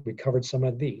activities. We covered some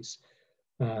of these.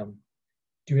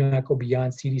 Do not go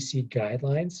beyond CDC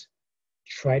guidelines.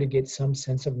 Try to get some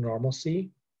sense of normalcy.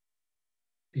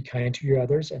 Be kind to your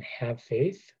others and have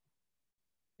faith.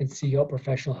 And seek out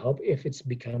professional help if it's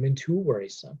becoming too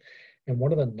worrisome. And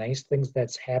one of the nice things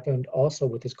that's happened also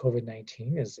with this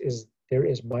COVID-19 is there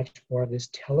is much more of this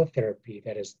teletherapy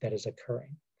that is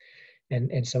occurring.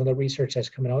 And some of the research that's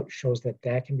coming out shows that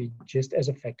can be just as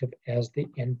effective as the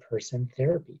in-person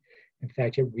therapy. In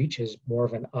fact, it reaches more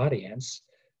of an audience.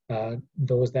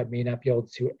 Those that may not be able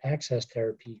to access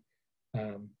therapy,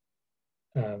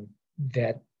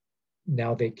 that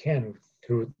now they can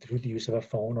through the use of a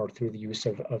phone or through the use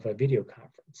of a video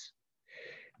conference.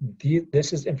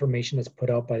 This is information that's put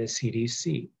out by the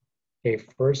CDC. Okay,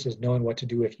 first is knowing what to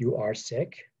do if you are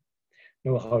sick,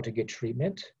 know how to get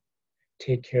treatment,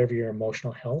 take care of your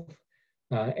emotional health.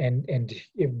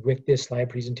 With this slide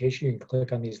presentation, you can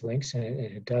click on these links, and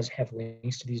it does have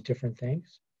links to these different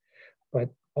things. But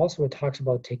also it talks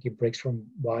about taking breaks from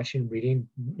watching, reading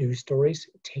news stories,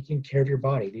 taking care of your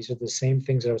body. These are the same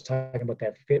things that I was talking about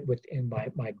that fit within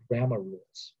my grandma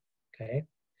rules, okay?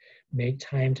 Make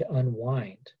time to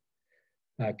unwind,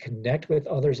 connect with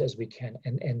others as we can.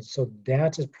 And so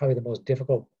that is probably the most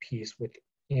difficult piece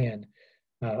within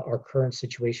our current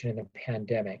situation in the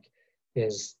pandemic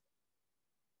is,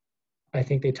 I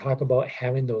think they talk about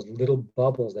having those little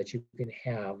bubbles that you can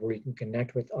have where you can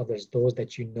connect with others, those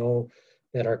that you know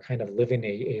that are kind of living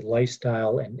a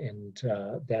lifestyle and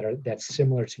that's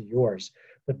similar to yours,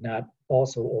 but not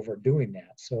also overdoing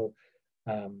that. So,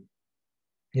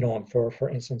 and for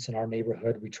instance, in our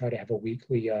neighborhood, we try to have a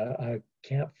weekly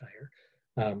campfire,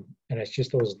 and it's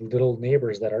just those little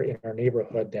neighbors that are in our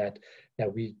neighborhood that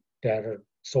are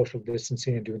social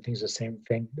distancing and doing things the same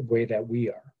thing the way that we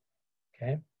are.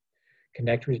 Okay.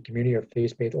 Connect with your community or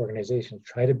faith-based organizations.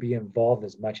 Try to be involved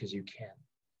as much as you can.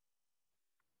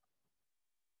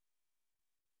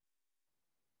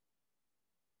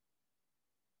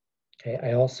 Okay,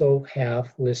 I also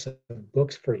have lists of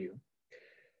books for you.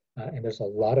 And there's a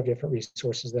lot of different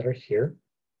resources that are here.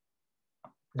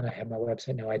 And I have my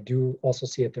website now. I do also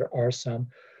see that there are some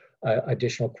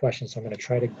additional questions. So I'm going to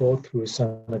try to go through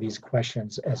some of these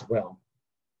questions as well.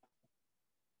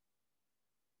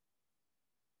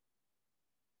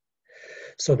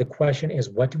 So the question is,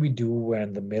 what do we do when we're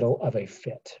in the middle of a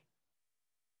fit?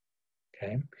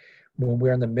 Okay, when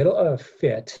we're in the middle of a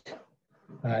fit,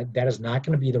 that is not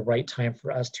going to be the right time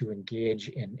for us to engage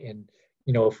in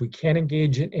if we can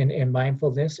engage in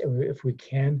mindfulness, if we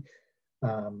can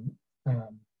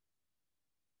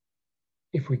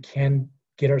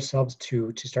get ourselves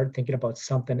to start thinking about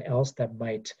something else that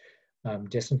might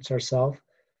distance ourselves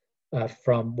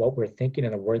from what we're thinking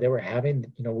and the word that we're having,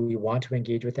 we want to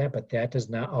engage with that, but that does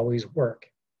not always work.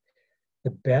 the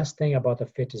best thing about the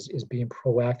fit is being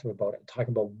proactive about it,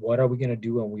 talking about what are we going to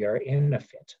do when we are in a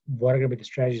fit, what are going to be the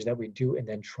strategies that we do, and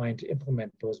then trying to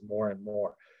implement those more and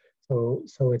more. So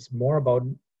it's more about,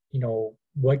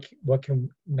 what can,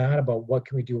 not about what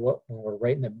can we do when we're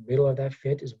right in the middle of that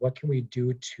fit, is what can we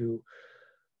do to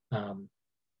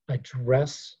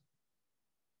address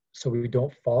so we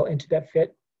don't fall into that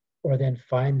fit, or then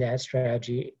find that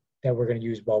strategy that we're going to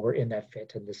use while we're in that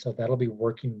fit. And so that'll be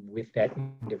working with that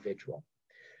individual.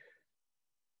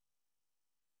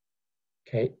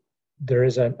 Okay, there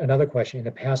is another question. In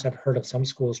the past, I've heard of some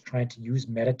schools trying to use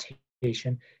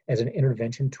meditation as an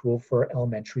intervention tool for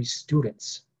elementary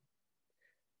students.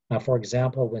 For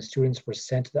example, when students were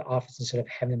sent to the office, instead of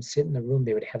having them sit in the room,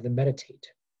 they would have them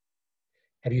meditate.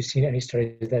 Have you seen any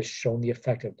studies that have shown the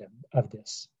effect of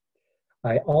this?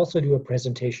 I also do a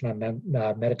presentation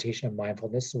on meditation and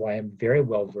mindfulness, so I am very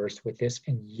well versed with this.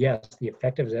 And yes, the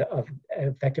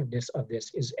effectiveness of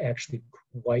this is actually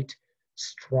quite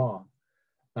strong.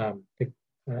 And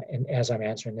as I'm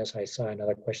answering this, I saw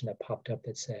another question that popped up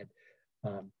that said,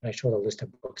 I showed a list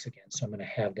of books again, so I'm going to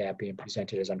have that being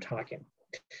presented as I'm talking.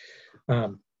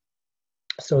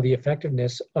 So the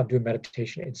effectiveness of doing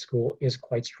meditation in school is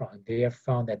quite strong. They have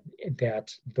found that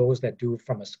those that do it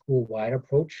from a school-wide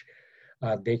approach,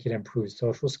 they can improve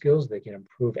social skills, they can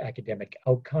improve academic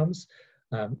outcomes,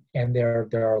 and there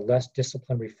are less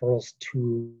discipline referrals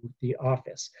to the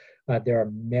office. There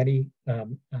are many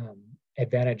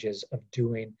advantages of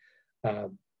doing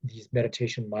these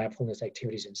meditation mindfulness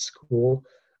activities in school,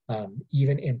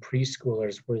 even in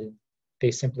preschoolers, where they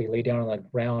simply lay down on the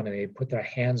ground and they put their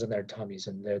hands on their tummies,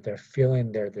 and they're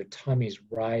feeling their tummies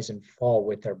rise and fall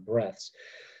with their breaths,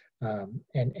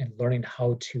 and learning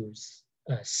how to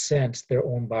sense their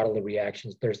own bodily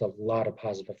reactions. There's a lot of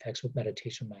positive effects with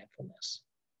meditation mindfulness.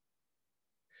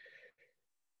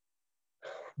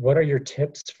 What are your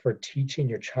tips for teaching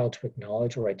your child to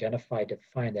acknowledge or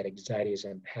define that anxiety is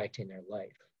impacting their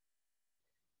life?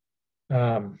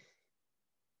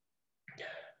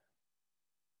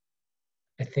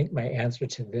 I think my answer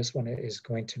to this one is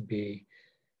going to be,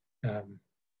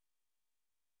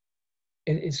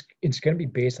 it's going to be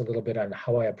based a little bit on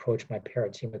how I approach my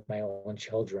parenting with my own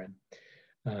children.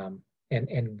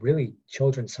 And really,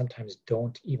 children sometimes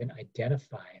don't even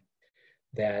identify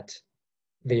that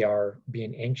they are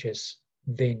being anxious.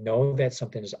 They know that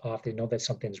something is off, they know that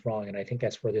something's wrong, and I think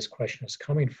that's where this question is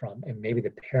coming from. And maybe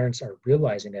the parents are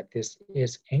realizing that this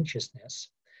is anxiousness,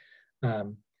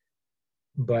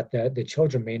 but the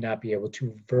children may not be able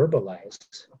to verbalize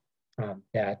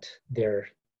that they're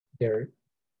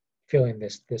feeling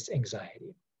this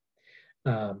anxiety.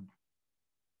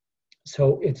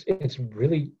 So it's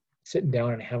really sitting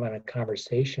down and having a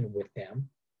conversation with them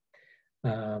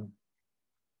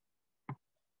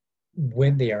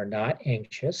when they are not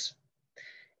anxious.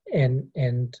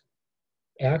 And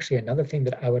actually, another thing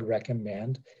that I would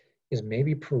recommend is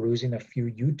maybe perusing a few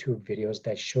YouTube videos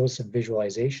that shows some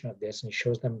visualization of this and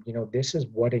shows them, this is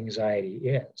what anxiety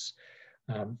is.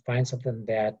 Find something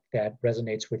that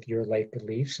resonates with your life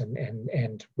beliefs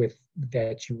and with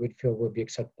that you would feel would be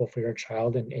acceptable for your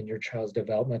child and your child's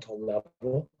developmental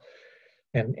level,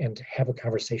 and have a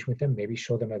conversation with them, maybe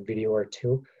show them a video or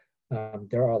two.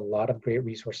 There are a lot of great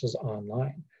resources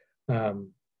online.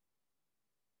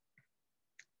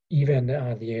 Even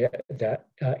the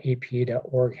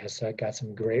APA.org has got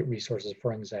some great resources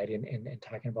for anxiety and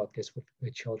talking about this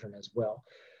with children as well.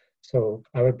 So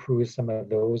I would peruse some of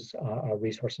those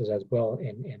resources as well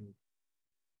in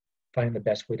finding the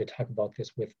best way to talk about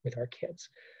this with our kids.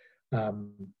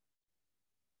 And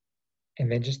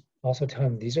then just also tell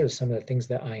them, these are some of the things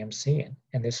that I am seeing,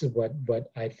 and this is what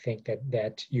I think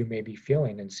that you may be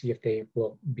feeling, and see if they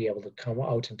will be able to come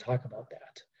out and talk about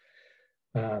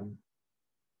that.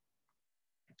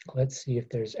 Let's see if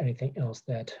there's anything else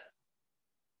that.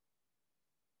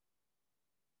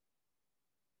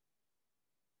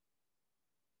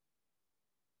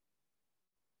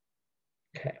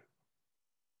 Okay.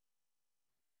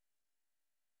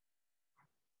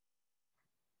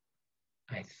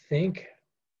 I think.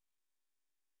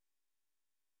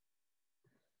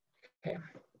 Okay.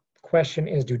 Question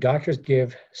is, do doctors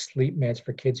give sleep meds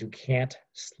for kids who can't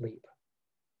sleep?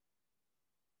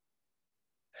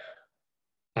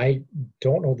 I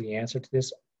don't know the answer to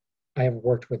this. I have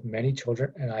worked with many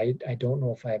children, and I don't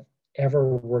know if I've ever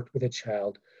worked with a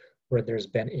child where there's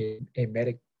been a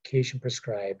medication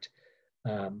prescribed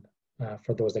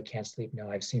for those that can't sleep.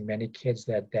 Now, I've seen many kids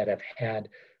that have had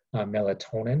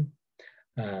melatonin,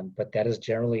 but that is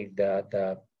generally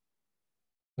the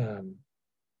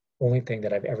only thing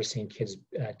that I've ever seen kids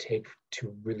take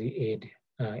to really aid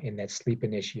in that sleep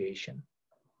initiation.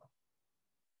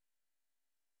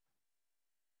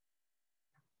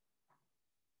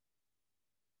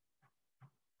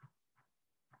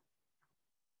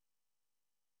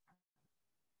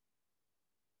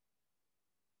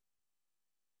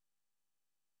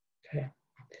 Okay.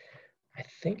 I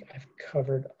think I've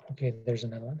covered, okay, there's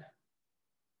another one.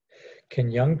 Can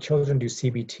young children do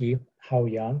CBT? How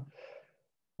young?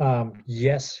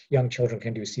 Yes, young children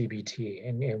can do CBT,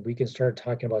 and we can start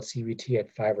talking about CBT at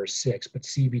 5 or 6, but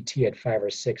CBT at 5 or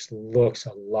 6 looks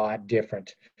a lot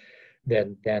different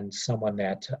than someone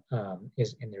that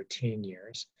is in their teen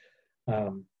years.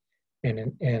 And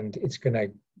it's going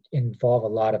to involve a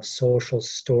lot of social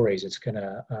stories. It's going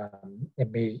to,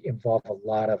 it may involve a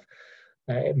lot of,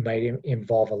 it might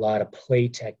involve a lot of play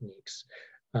techniques.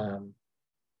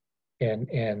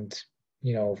 And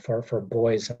you know, for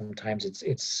boys, sometimes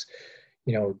it's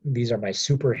you know, these are my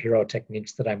superhero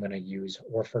techniques that I'm going to use,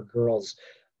 or for girls,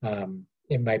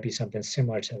 it might be something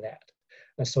similar to that.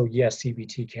 So yes,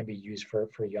 CBT can be used for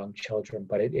young children,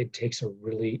 but it takes a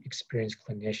really experienced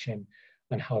clinician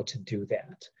on how to do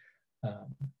that.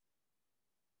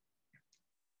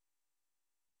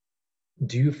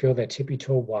 Do you feel that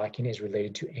tippy-toe walking is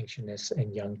related to anxiousness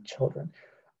in young children?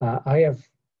 I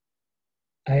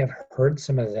have heard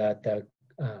some of the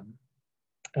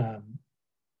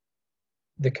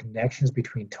connections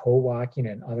between toe walking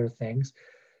and other things.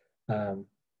 I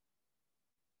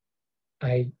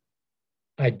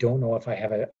don't know if I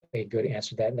have a good answer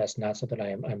to that. And that's not something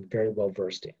I'm very well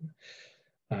versed in.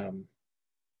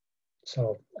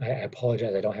 So I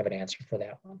apologize, I don't have an answer for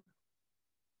that one.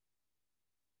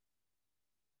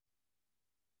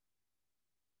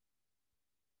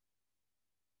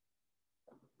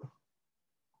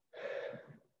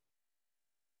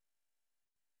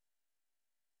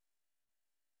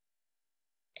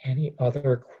 Any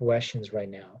other questions right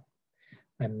now?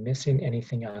 I'm missing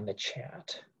anything on the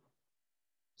chat.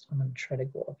 So I'm going to try to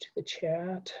go up to the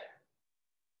chat.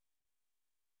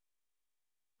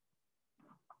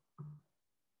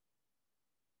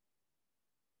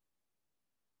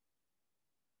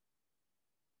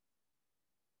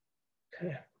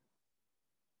 Okay.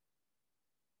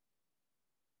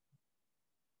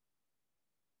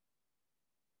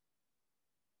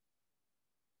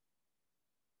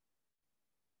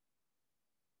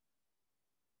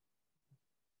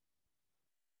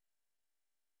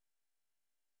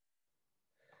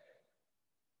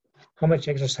 How much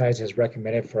exercise is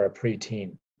recommended for a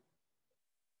preteen?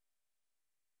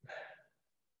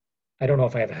 I don't know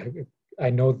if I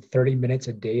know 30 minutes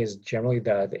a day is generally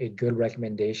a good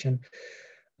recommendation.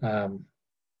 I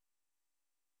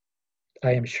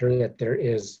am sure that there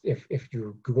is, if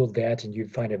you Googled that and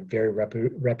you'd find a very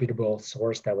reputable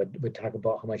source that would talk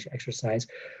about how much exercise,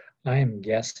 I am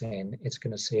guessing it's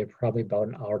going to say probably about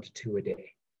an hour to 2 a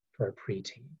day for a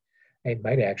preteen. It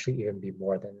might actually even be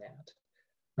more than that.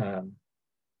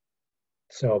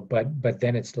 So, but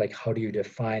then it's like, how do you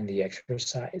define the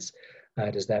exercise?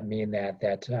 Does that mean that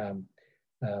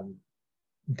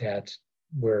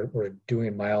we're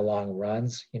doing mile-long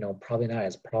runs? You know, probably not.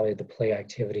 It's probably the play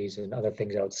activities and other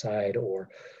things outside, or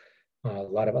a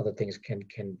lot of other things can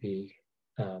be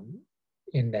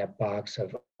in that box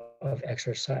of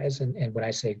exercise. And when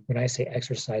I say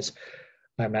exercise,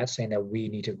 I'm not saying that we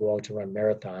need to go out to run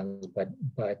marathons,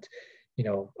 but you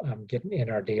know, getting in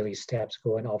our daily steps,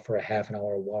 going out for a half an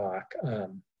hour walk.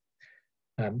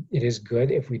 It is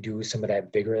good if we do some of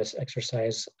that vigorous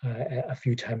exercise a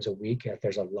few times a week.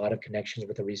 There's a lot of connections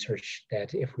with the research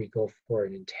that if we go for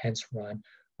an intense run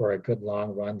or a good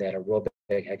long run, that aerobic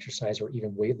exercise or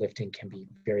even weightlifting can be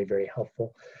very, very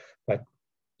helpful. But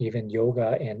even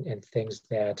yoga and things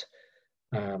that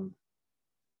someone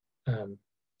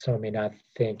may not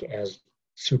think as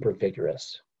super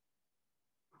vigorous.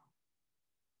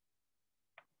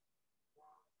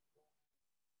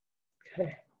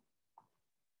 Okay.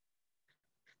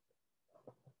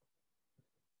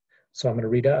 So I'm going to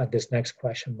read this next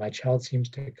question. My child seems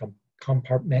to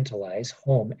compartmentalize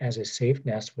home as a safe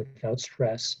nest without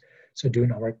stress. So doing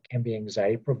homework can be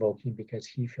anxiety provoking because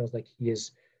he feels like he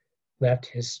has left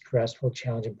his stressful,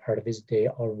 challenging part of his day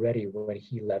already when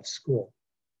he left school.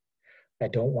 I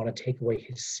don't want to take away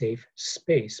his safe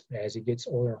space, but as he gets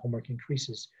older, homework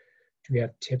increases. Do you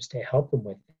have tips to help him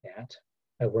with that?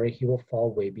 I worry he will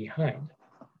fall way behind.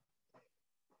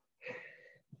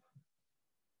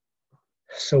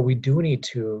 So we do need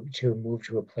to move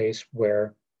to a place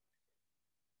where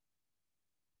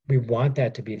we want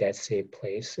that to be that safe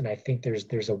place. And I think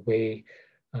there's a way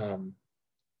to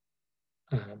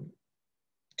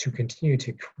continue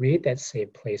to create that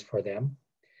safe place for them.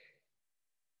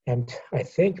 And I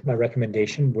think my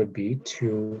recommendation would be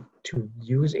to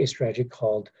use a strategy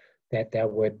called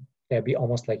that'd be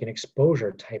almost like an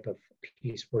exposure type of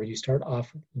piece where you start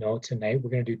off, you know, tonight we're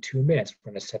going to do 2 minutes.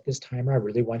 We're going to set this timer. I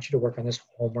really want you to work on this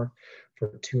homework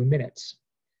for 2 minutes.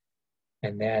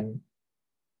 And then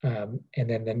And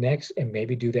then the next, and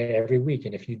maybe do that every week.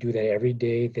 And if you do that every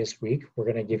day this week, we're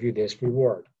going to give you this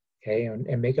reward. Okay.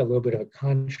 And make a little bit of a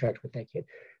contract with that kid.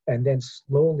 And then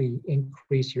slowly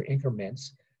increase your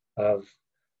increments of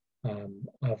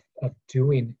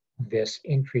doing this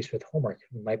increase with homework.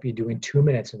 You might be doing 2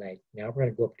 minutes a night. Now we're going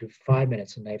to go up to 5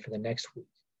 minutes a night for the next week.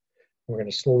 We're going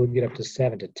to slowly get up to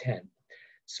 7 to 10.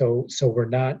 So we're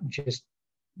not just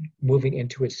moving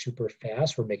into it super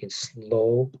fast. We're making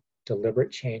slow,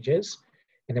 deliberate changes,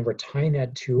 and then we're tying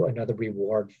that to another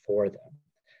reward for them.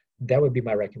 That would be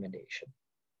my recommendation.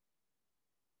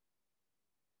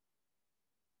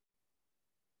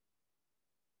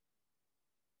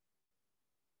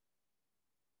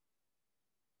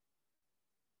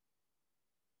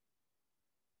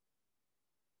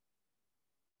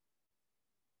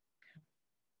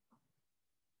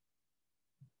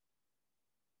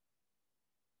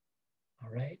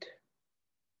 All right.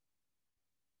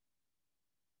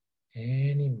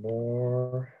 Any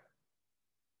more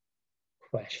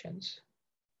questions?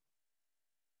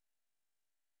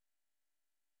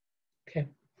 Okay.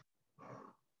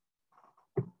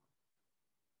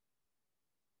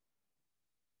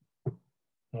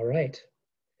 All right.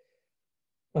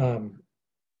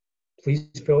 Please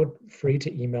feel free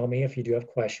to email me if you do have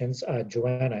questions.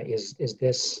 Joanna, is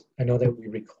this, I know that we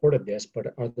recorded this,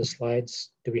 but are the slides,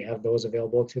 do we have those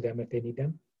available to them if they need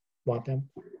them, want them?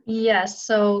 Yes,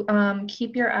 so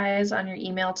keep your eyes on your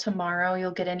email tomorrow.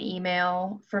 You'll get an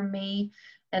email from me,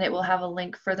 and it will have a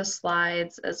link for the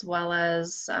slides as well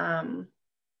as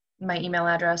my email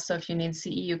address. So if you need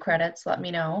CEU credits, let me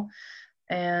know.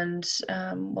 And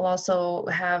we'll also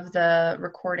have the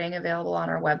recording available on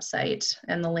our website,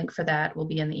 and the link for that will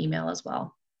be in the email as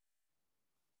well.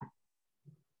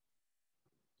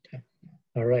 Okay.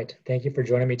 All right. Thank you for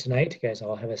joining me tonight. You guys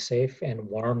all have a safe and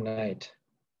warm night.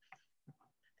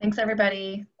 Thanks,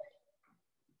 everybody.